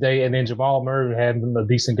had today, and then Jamal Murray having a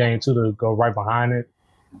decent game too to go right behind it.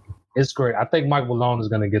 It's great. I think Mike Malone is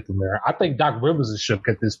going to get them there. I think Doc Rivers is shook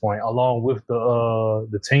at this point, along with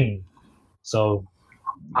the team. So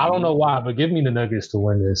I don't know why, but give me the Nuggets to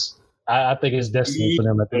win this. I think it's destiny for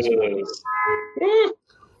them at this point.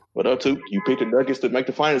 What up, too? You picked the Nuggets to make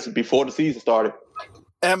the finals before the season started.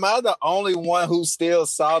 Am I the only one who still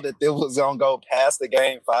saw that it was going to go past the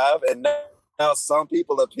game 5? And now some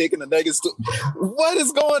people are picking the Nuggets to. What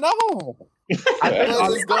is going on?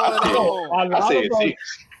 What is going on?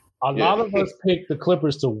 A lot of us picked the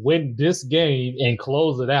Clippers to win this game and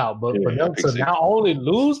close it out. But for them to not only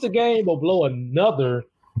lose the game, but blow another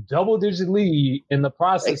double-digit lead in the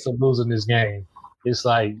process of losing this game, it's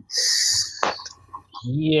like,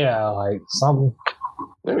 like something.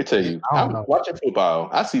 Let me tell you, I'm watching football.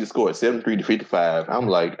 I see the score at 73-55. I'm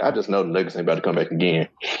like, I just know the Nuggets ain't about to come back again.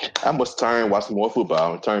 I must watch some more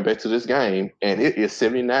football, and turn back to this game, and it is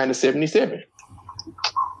 79-77.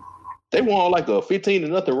 They won like a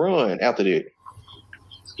 15-0 run after that.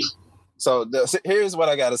 So here's what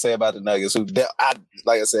I got to say about the Nuggets.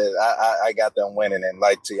 Like I said, I got them winning, and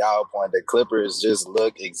like to y'all point, the Clippers just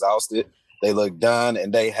look exhausted. They look done,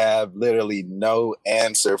 and they have literally no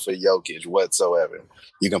answer for Jokic whatsoever.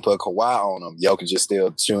 You can put Kawhi on him. Jokic is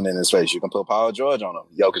still shooting in his face. You can put Paul George on him.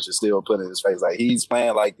 Jokic is still putting in his face. Like, he's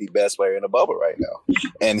playing like the best player in the bubble right now.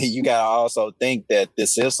 And you got to also think that the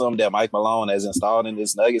system that Mike Malone has installed in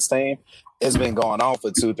this Nuggets team has been going on for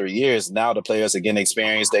 2-3 years. Now the players are getting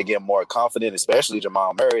experience. They get more confident, especially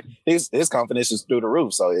Jamal Murray. His confidence is through the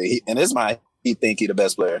roof. So in his mind, he think he the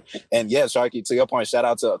best player. And yeah, Sharky, to your point, shout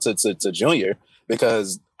out to Junior,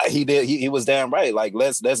 because he was damn right. Like,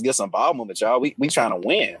 let's get some ball movement, y'all. We trying to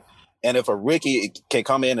win. And if a rookie can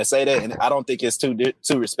come in and say that, and I don't think it's too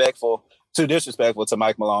disrespectful to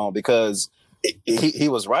Mike Malone, because he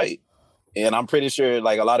was right. And I'm pretty sure,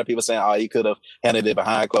 like, a lot of people saying, he could have handled it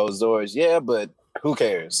behind closed doors. Yeah, but who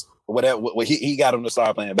cares? Whatever. He got him to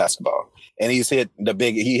start playing basketball, and he hit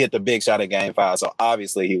the big shot at Game 5. So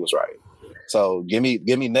obviously he was right. So give me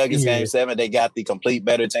Nuggets Game 7. They got the complete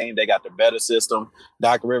better team. They got the better system.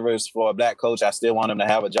 Doc Rivers, for a black coach, I still want him to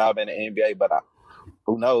have a job in the NBA, but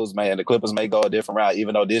who knows, man? The Clippers may go a different route.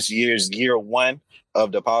 Even though this year's year 1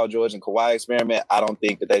 of the Paul George and Kawhi experiment, I don't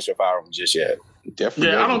think that they should fire him just yet.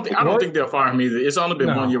 Definitely. Yeah, I don't think they'll fire him either. It's only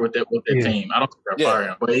been 1 year with that team. I don't think they'll fire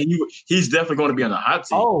him, but he's definitely going to be on the hot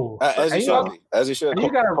seat. As he should. And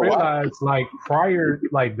you got to realize, like,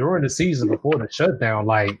 during the season before the shutdown,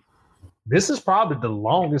 like, this is probably the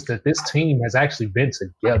longest that this team has actually been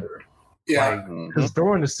together. Yeah, because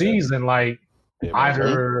during the season, like,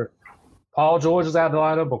 either Paul George was out of the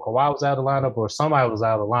lineup, or Kawhi was out of the lineup, or somebody was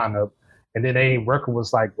out of the lineup. And then their record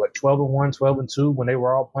was like, 12-1, 12-2 when they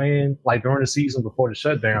were all playing, like, during the season before the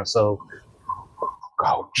shutdown. So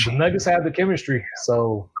the Nuggets have the chemistry.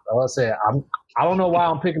 So like I said, I don't know why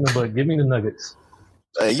I'm picking them, but give me the Nuggets.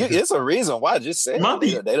 It's a reason why. Just say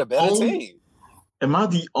they're the better team. Am I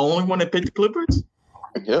the only one that picked the Clippers?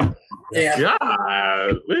 Yeah.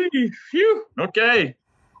 Phew. Okay.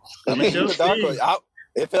 I mean,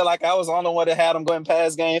 it felt like I was on the one that had them going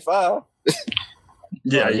past Game 5.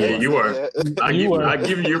 Yeah, you were. I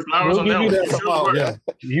give you your flowers on that one.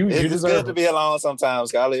 It's good to be alone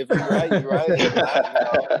sometimes, Skyler. If you're right, you're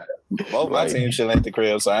right. Both my teams should link the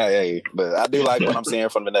crib, so but I do like what I'm seeing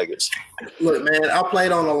from the Nuggets. Look, man, I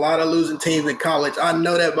played on a lot of losing teams in college. I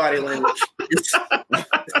know that body language. It's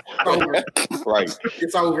over. Right.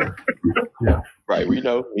 It's over. Yeah. Right. We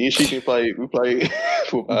know. Me and she play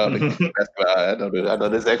football. Basketball. I know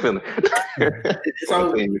this exact feeling. It's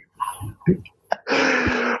over.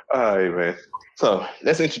 All right, man. So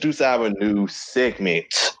let's introduce our new segment,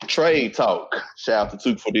 Trade Talk. Shout out to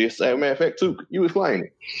Took for this. As a matter of fact, Took, you was playing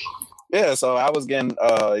it. Yeah, so I was getting,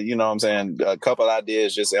 a couple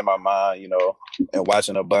ideas just in my mind, and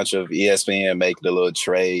watching a bunch of ESPN make the little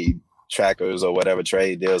trade trackers or whatever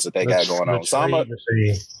trade deals that they got going on.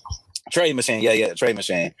 Trade machine. Trade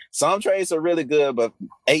machine. Some trades are really good, but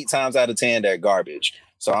 8 times out of 10, they're garbage.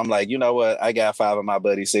 So I'm like, you know what? I got 5 of my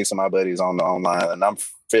buddies, 6 of my buddies on the online, and I'm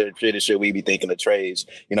pretty sure we be thinking of trades,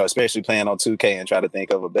 especially playing on 2K and try to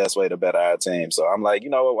think of a best way to better our team. So I'm like, you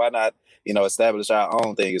know what? Why not, establish our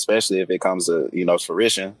own thing, especially if it comes to,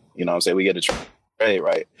 fruition. We get a trade,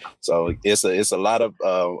 right? So it's a lot of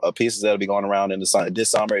pieces that'll be going around in this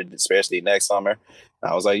summer, especially next summer.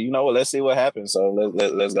 I was like, you know what? Let's see what happens. So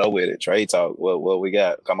let's go with it. Trade talk. What we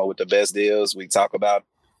got? Come up with the best deals. We talk about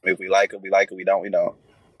if we like it. We like it. We don't. We don't.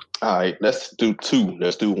 All right, let's do 2.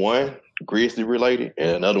 Let's do 1 Grizzly related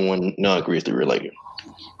and another one non-Grizzly related.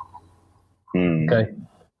 Okay.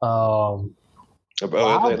 I'll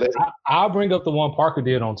bring up the one Parker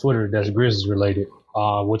did on Twitter that's Grizzlies related,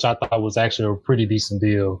 which I thought was actually a pretty decent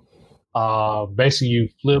deal. Basically, you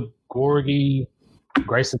flip Gorgie,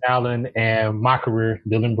 Grayson Allen, and my career,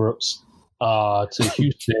 Dylan Brooks, to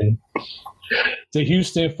Houston. To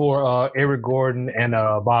Houston for Eric Gordon and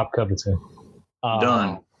Bob Covington.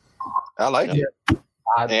 Done. I like it.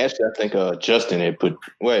 Actually, I think Justin had put.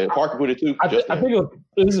 Wait, Parker put it too. I think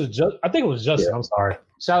it was Justin. Yeah. I'm sorry.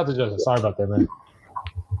 Shout out to Justin. Sorry about that, man.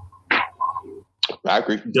 I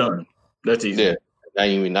agree. Done. That's easy. Yeah.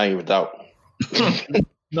 Not even doubt.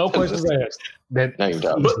 No questions asked. Not even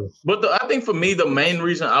doubt. But I think for me, the main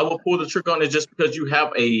reason I will pull the trigger on is just because you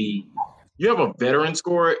have a veteran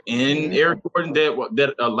scorer in Eric Gordon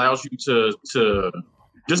that allows you to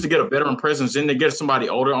just to get a veteran presence and to get somebody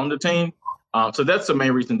older on the team. So that's the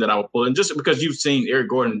main reason that I would pull. And just because you've seen Eric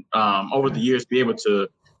Gordon over the years be able to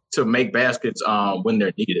make baskets when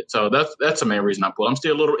they're needed. So that's the main reason I pull. I'm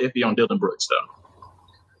still a little iffy on Dylan Brooks though.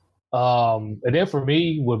 And then for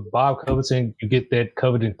me, with Bob Covington, you get that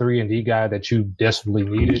Covington 3-and-D guy that you desperately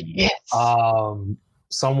needed. Yes.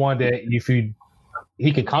 Someone that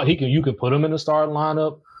you can put him in the starting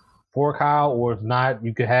lineup for Kyle, or if not,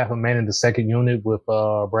 you could have him man in the second unit with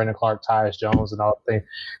Brandon Clark, Tyus Jones, and all the things.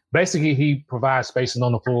 Basically, he provides spacing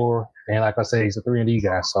on the floor, and like I said, he's a 3-and-D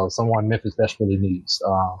guy, so someone Memphis desperately needs.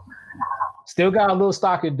 Still got a little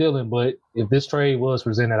stock in Dylan, but if this trade was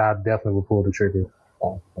presented, I definitely would pull the trigger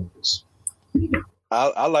on this.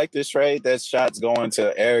 I like this trade. There's shots going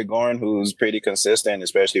to Eric Gordon, who's pretty consistent,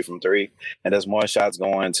 especially from three. And there's more shots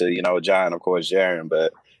going to, John, of course, Jaren.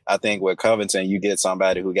 But I think with Covington, you get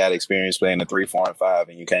somebody who got experience playing the 3, 4, and 5,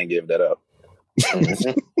 and you can't give that up.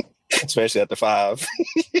 Especially at the 5.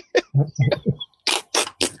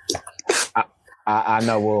 I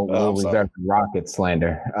know we'll reserve the Rocket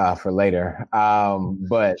slander for later.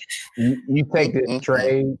 But you take this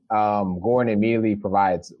trade, Gordon immediately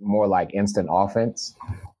provides more like instant offense.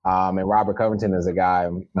 And Robert Covington is a guy,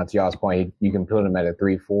 to y'all's point, you can put him at a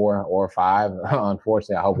 3, 4, or 5.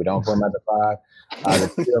 Unfortunately, I hope we don't put him at the 5. The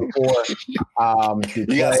 3 or 4.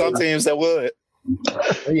 You got some teams that would.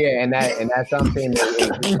 Yeah, and that some team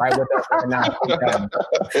is right with us right now.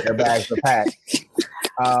 Their bags are packed.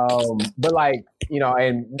 But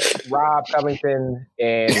and Rob Covington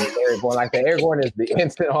and Eric Gordon, like I said, Eric Gordon is the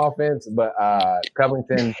instant offense, but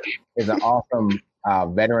Covington is an awesome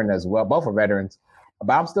veteran as well. Both are veterans,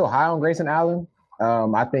 but I'm still high on Grayson Allen.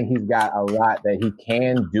 I think he's got a lot that he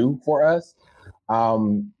can do for us.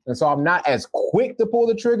 And so I'm not as quick to pull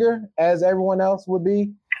the trigger as everyone else would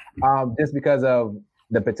be, just because of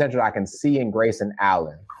the potential I can see in Grayson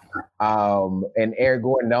Allen. And Eric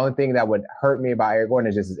Gordon, the only thing that would hurt me about Eric Gordon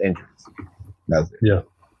is just his injuries. That's it. Yeah.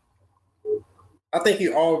 I think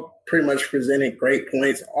you all pretty much presented great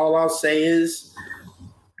points. All I'll say is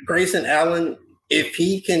Grayson Allen, if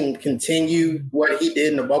he can continue what he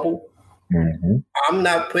did in the bubble, I'm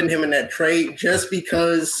not putting him in that trade just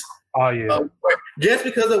because of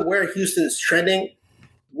where Houston's trending.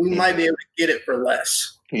 We might be able to get it for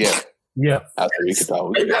less. Yeah. Yeah. After you could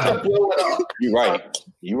talk. Blow it up.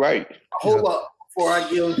 You're right. Hold up before I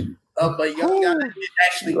give up a young guy that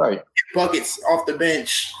actually get buckets off the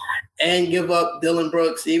bench and give up Dylan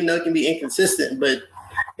Brooks, even though it can be inconsistent. But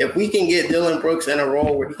if we can get Dylan Brooks in a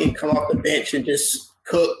role where he can come off the bench and just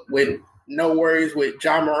cook with no worries with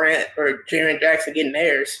John Morant or Jaren Jackson getting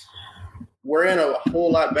theirs, we're in a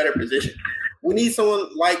whole lot better position. We need someone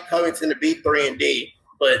like Covington to be 3-and-D,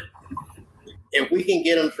 but if we can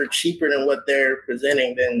get them for cheaper than what they're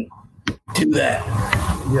presenting, then do that.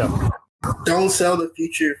 Yeah. Don't sell the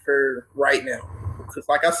future for right now. Because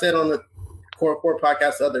like I said on the Core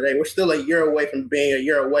podcast the other day, we're still a year away from being a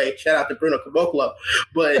year away. Shout out to Bruno Caboclo.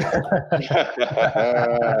 But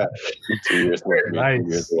 2 years away. Nice. 2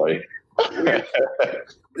 years away.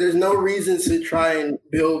 There's no reason to try and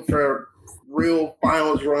build for a real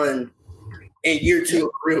finals run in year two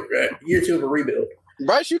of a rebuild.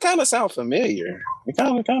 Bryce, you kind of sound familiar. You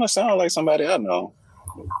kind of sound like somebody I know.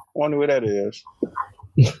 Wonder who that is.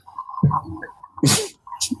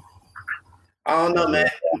 I don't know, man.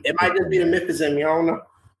 It might just be the Memphis in me. I don't know.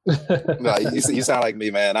 No, you sound like me,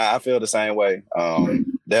 man. I feel the same way.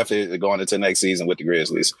 Definitely going into next season with the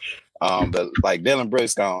Grizzlies. But like Dylan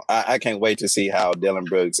Brooks, I can't wait to see how Dylan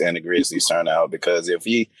Brooks and the Grizzlies turn out, because if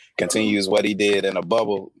he continues what he did in a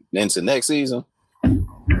bubble into next season,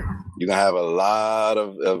 you're gonna have a lot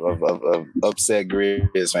of upset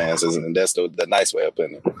Grizz fans, and that's the nice way of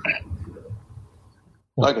putting it.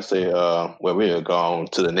 Like I said, we'll go on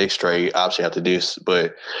to the next trade option after this.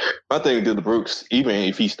 But my thing with Dylan Brooks, even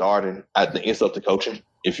if he's starting, I think it's up to coaching.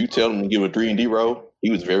 If you tell him to give a 3-and-D role, he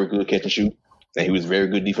was very good catch and shoot, and he was a very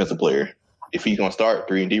good defensive player. If he's gonna start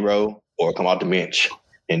 3-and-D role or come out the bench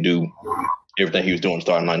and do everything he was doing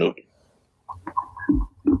starting lineup,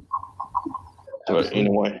 But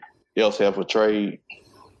anyone else have a trade?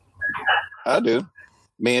 I do.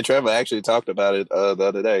 Me and Trevor actually talked about it the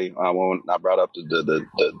other day when I brought up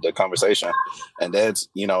the conversation, and that's,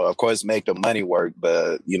 of course, make the money work,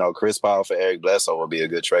 but Chris Paul for Eric Bledsoe would be a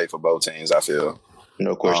good trade for both teams, I feel.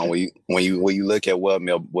 No question. When you look at what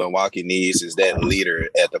Milwaukee needs is that leader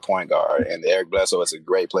at the point guard, and Eric Bledsoe is a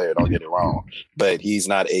great player. Don't get it wrong, but he's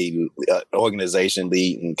not a organization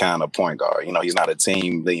leading kind of point guard. He's not a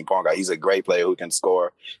team leading point guard. He's a great player who can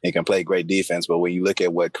score and can play great defense. But when you look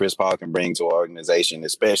at what Chris Paul can bring to an organization,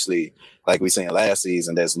 especially like we seen last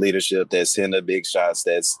season, that's leadership, that's hitting the big shots,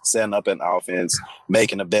 that's setting up an offense,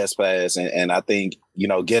 making the best pass, and I think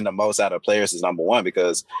getting the most out of players is number one,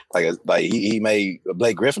 because like he made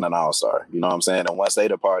Blake Griffin an all-star, you know what I'm saying? And once they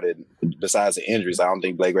departed, besides the injuries, I don't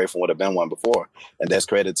think Blake Griffin would have been one before. And that's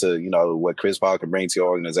credit to, what Chris Paul can bring to your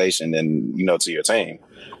organization and, to your team.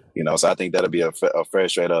 So I think that'll be a fair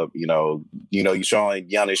straight up, you showing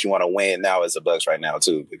Giannis you want to win now as the Bucks right now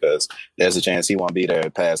too, because there's a chance he won't be there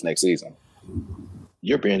past next season.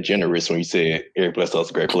 You're being generous when you said Eric Bledsoe's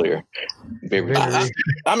a great player. Very. I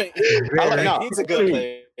mean, he's a good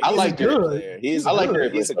player. I like good. He's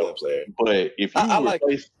a good player. But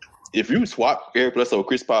if you swap Eric Bledsoe with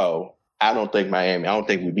Chris Paul, I don't think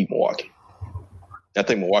we beat Milwaukee. I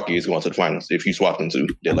think Milwaukee is going to the finals if you swap them to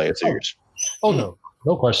their last series. Oh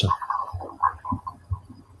no question.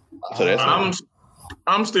 So that's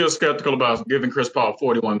I'm still skeptical about giving Chris Paul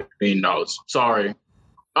 $41 million. Sorry.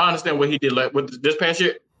 I understand what he did with this past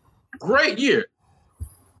year. Great year.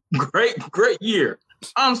 Great year.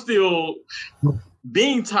 I'm still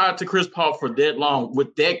being tied to Chris Paul for that long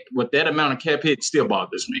with that amount of cap hit still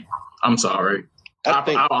bothers me. I'm sorry.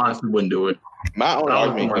 I honestly wouldn't do it. My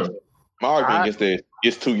argument is that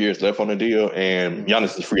it's 2 years left on the deal, and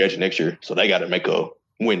Giannis is free agent next year, so they got to make a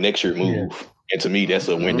win next year move. Yeah. And to me, that's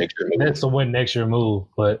a win next year move. That's a win next year move,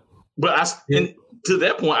 but to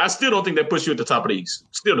that point, I still don't think that puts you at the top of the East.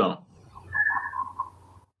 Still don't.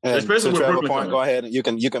 And especially with Brooklyn. Point, go ahead. You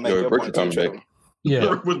can make your point coming back.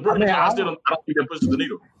 Yeah. With Brooklyn, I don't think that pushes the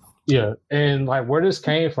needle. Yeah, and like where this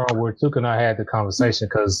came from, where Tuka and I had the conversation,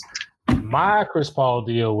 because my Chris Paul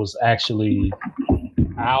deal was actually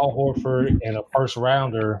Al Horford and a first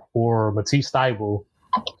rounder for Matisse Thybulle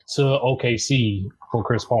to OKC for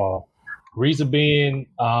Chris Paul. Reason being,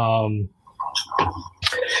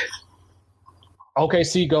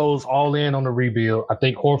 OKC goes all in on the rebuild. I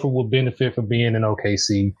think Horford will benefit from being in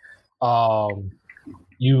OKC.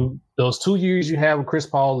 Those 2 years you have with Chris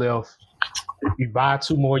Paul left, you buy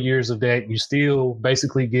 2 more years of that. You still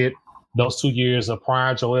basically get those 2 years of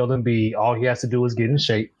prime Joel Embiid. All he has to do is get in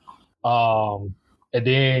shape. And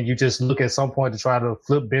then you just look at some point to try to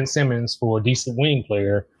flip Ben Simmons for a decent wing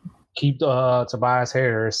player, keep Tobias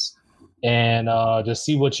Harris, and just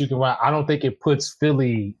see what you can run. I don't think it puts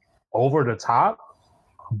Philly over the top,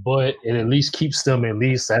 but it at least keeps them at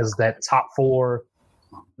least as that top 4.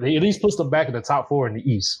 They at least puts them back in the top 4 in the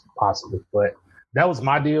East, possibly. But that was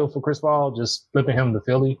my deal for Chris Paul, just flipping him to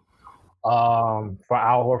Philly for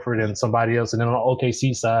Al Horford and somebody else. And then on the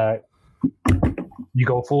OKC side, you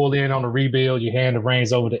go full in on the rebuild. You hand the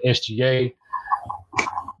reins over to SGA.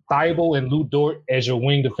 Thybulle and Lou Dort as your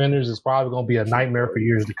wing defenders is probably going to be a nightmare for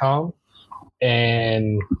years to come.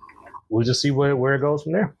 And we'll just see where it goes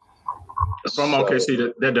from there. From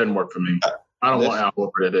OKC, that doesn't work for me. I don't want Al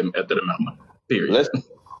Horford at that amount of money. Period.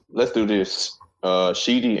 Let's do this.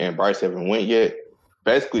 Sheedy and Bryce haven't went yet.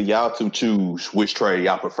 Basically, y'all two choose which trade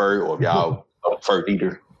y'all prefer, or if y'all prefer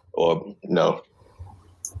either, or no.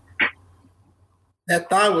 That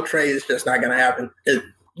Thybulle trade is just not going to happen.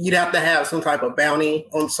 You'd have to have some type of bounty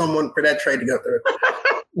on someone for that trade to go through.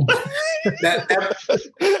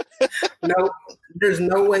 No, there's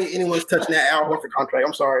no way anyone's touching that Al Horford contract.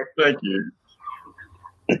 I'm sorry. Thank you.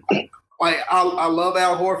 Like I love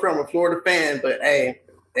Al Horford. I'm a Florida fan, but hey,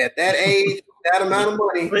 at that age, that amount of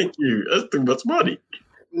money. Thank you. That's too much money.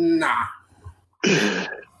 Nah.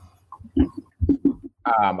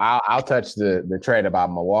 I'll touch the trade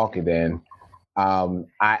about Milwaukee then.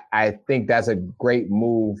 I think that's a great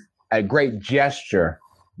move, a great gesture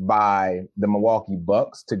by the Milwaukee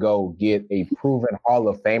Bucks to go get a proven Hall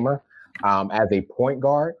of Famer as a point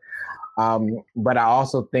guard. But I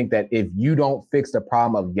also think that if you don't fix the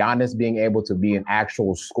problem of Giannis being able to be an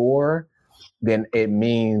actual scorer, then it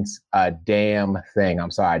means a damn thing.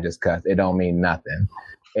 I'm sorry, I just cussed. It don't mean nothing.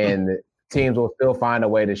 And teams will still find a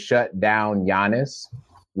way to shut down Giannis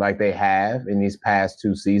like they have in these past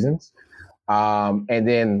 2 seasons. And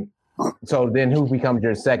then who becomes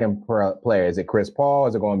your second player? Is it Chris Paul or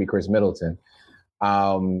is it going to be Chris Middleton?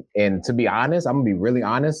 And to be honest, I'm gonna be really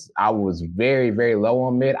honest. I was very, very low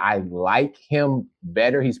on Mid. I like him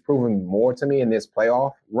better. He's proven more to me in this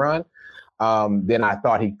playoff run than I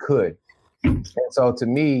thought he could. And so to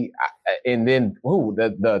me,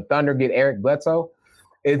 the Thunder get Eric Bledsoe.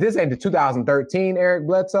 This ain't the 2013 Eric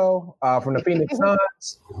Bledsoe from the Phoenix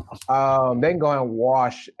Suns. They can go and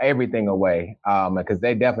wash everything away because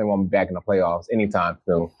they definitely won't be back in the playoffs anytime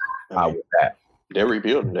soon with that. They're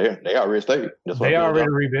rebuilding. They already stayed. They already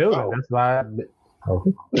rebuilding. That's why.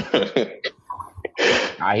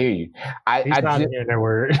 I hear you. He's not hearing that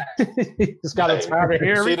word. He's got a tired of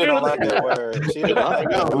hearing. She didn't like that word. She didn't like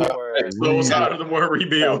that word. So tired of the word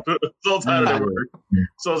rebuild. So tired of that word.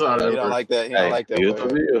 So tired of that word. He don't like that. He don't like that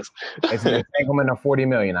word. It's going to take them into $40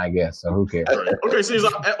 million, I guess. So who cares?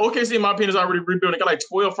 OKC, in my opinion, is already rebuilding. They got like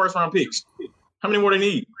 12 first-round picks. How many more they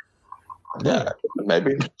need? Yeah,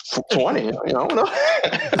 maybe 20. I don't know.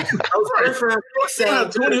 They're going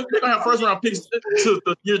to have first-round picks to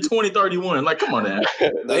the year 2031. Like, come on now.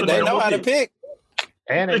 They know how to pick.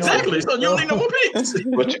 Exactly. So you don't need no more picks.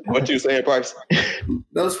 What you saying, Bryce?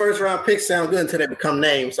 Those first-round picks sound good until they become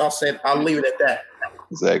names. I'll leave it at that.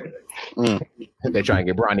 Exactly. They're trying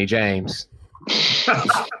to get Bronny James.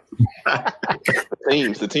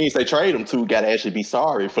 The teams they trade them to got to actually be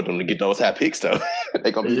sorry for them to get those high picks, though.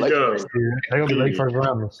 They're going to be late. They're going to be late first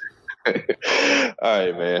rounders. All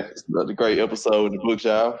right, man. It's another great episode in the book,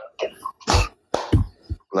 y'all.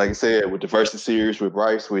 Like I said, with the Versus series with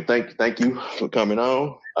Bryce, we thank you for coming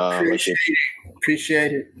on.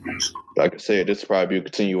 Appreciate it. Like I said, this will probably be a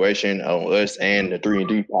continuation on us and the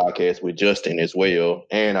 3&D podcast with Justin as well.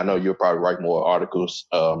 And I know you'll probably write more articles,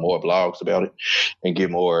 more blogs about it, and get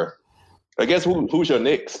more. I guess who's your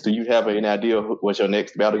next? Do you have any idea what your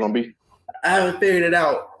next battle going to be? I haven't figured it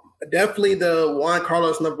out. Definitely the Juan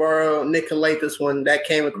Carlos Navarro, Nick Kalathis one that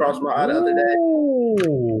came across my eye the other day.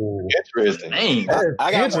 Ooh. Interesting. I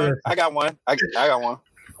got one.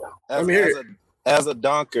 As a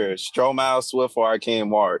dunker, Stromae, Swift, or Hakeem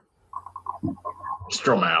Ward.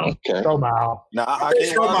 Stromae. Okay. Stromae. Now,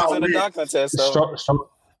 Hakeem Ward was in the dunk contest, though.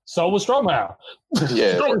 So was Stromae.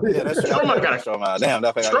 Yeah. That's Stromae. Damn,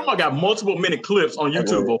 Stromae got multiple minute clips on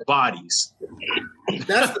YouTube of bodies.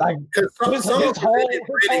 That's like because some his whole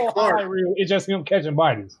highlight reel is just him catching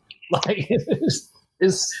bodies. Like it's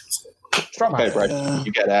Stromae. Okay, Bryce,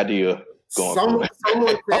 you got an idea. Someone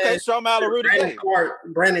said Stromae or Rudy Gay.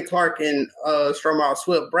 Brandon Clark and Stromae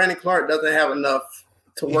Swift. Brandon Clark doesn't have enough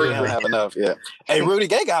to work with. Don't have enough, yeah. Hey, Rudy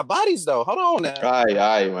Gay got bodies though. Hold on now. All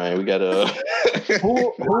right, man. We gotta.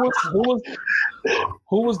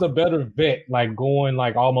 Who was the better vet? Like going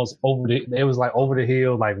like almost over the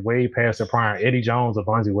hill, like way past their prime. Eddie Jones or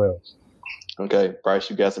Bonzi Wells? Okay, Bryce,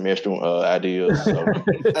 you got some extra ideas. So.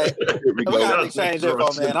 Hey, we gotta exchange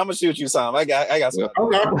info, man. I'm gonna shoot you some. I got some.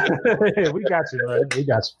 Okay. We got you, man. We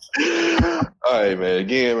got you. All right, man.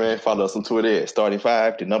 Again, man, follow us on Twitter at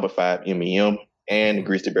Starting5, the number 5 MEM, and the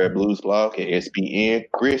Grizzly Bear Blues blog at SPN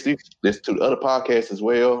Grizzly. Listen to the other podcasts as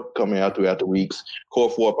well, coming out throughout the weeks.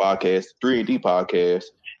 Core 4 podcast, 3&D podcast,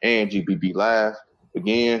 and GBB Live.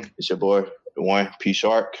 Again, it's your boy, the one, P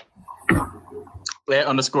Shark. At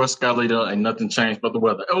 _Sky Leader, ain't nothing changed but the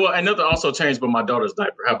weather. Well, and nothing also changed but my daughter's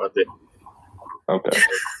diaper. How about that? Okay.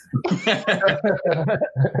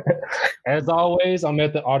 As always, I'm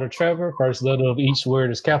at the Art of Trevor. First letter of each word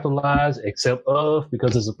is capitalized, except of,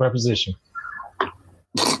 because it's a preposition.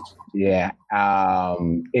 Yeah.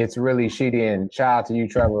 It's really shitty, and shout out to you,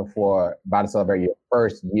 Trevor, for about to celebrate your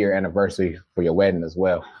first year anniversary for your wedding as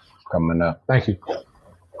well coming up. Thank you.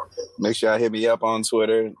 Make sure y'all hit me up on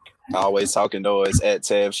Twitter. Always Talking Noise at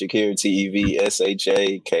Tev Shakir,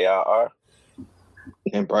 TEVSHAKIR.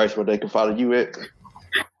 And Bryce, where they can follow you at?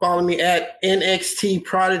 Follow me at NXT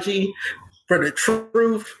Prodigy for the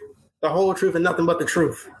truth, the whole truth, and nothing but the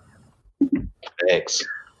truth. X.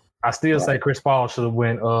 I still say Chris Paul should have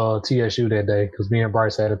went TSU that day because me and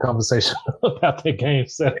Bryce had a conversation about that game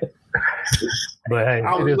 7. But hey,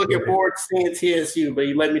 I was looking forward to seeing TSU, but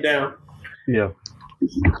you let me down. Yeah.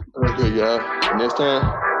 Okay, y'all. Next time,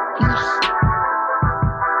 peace.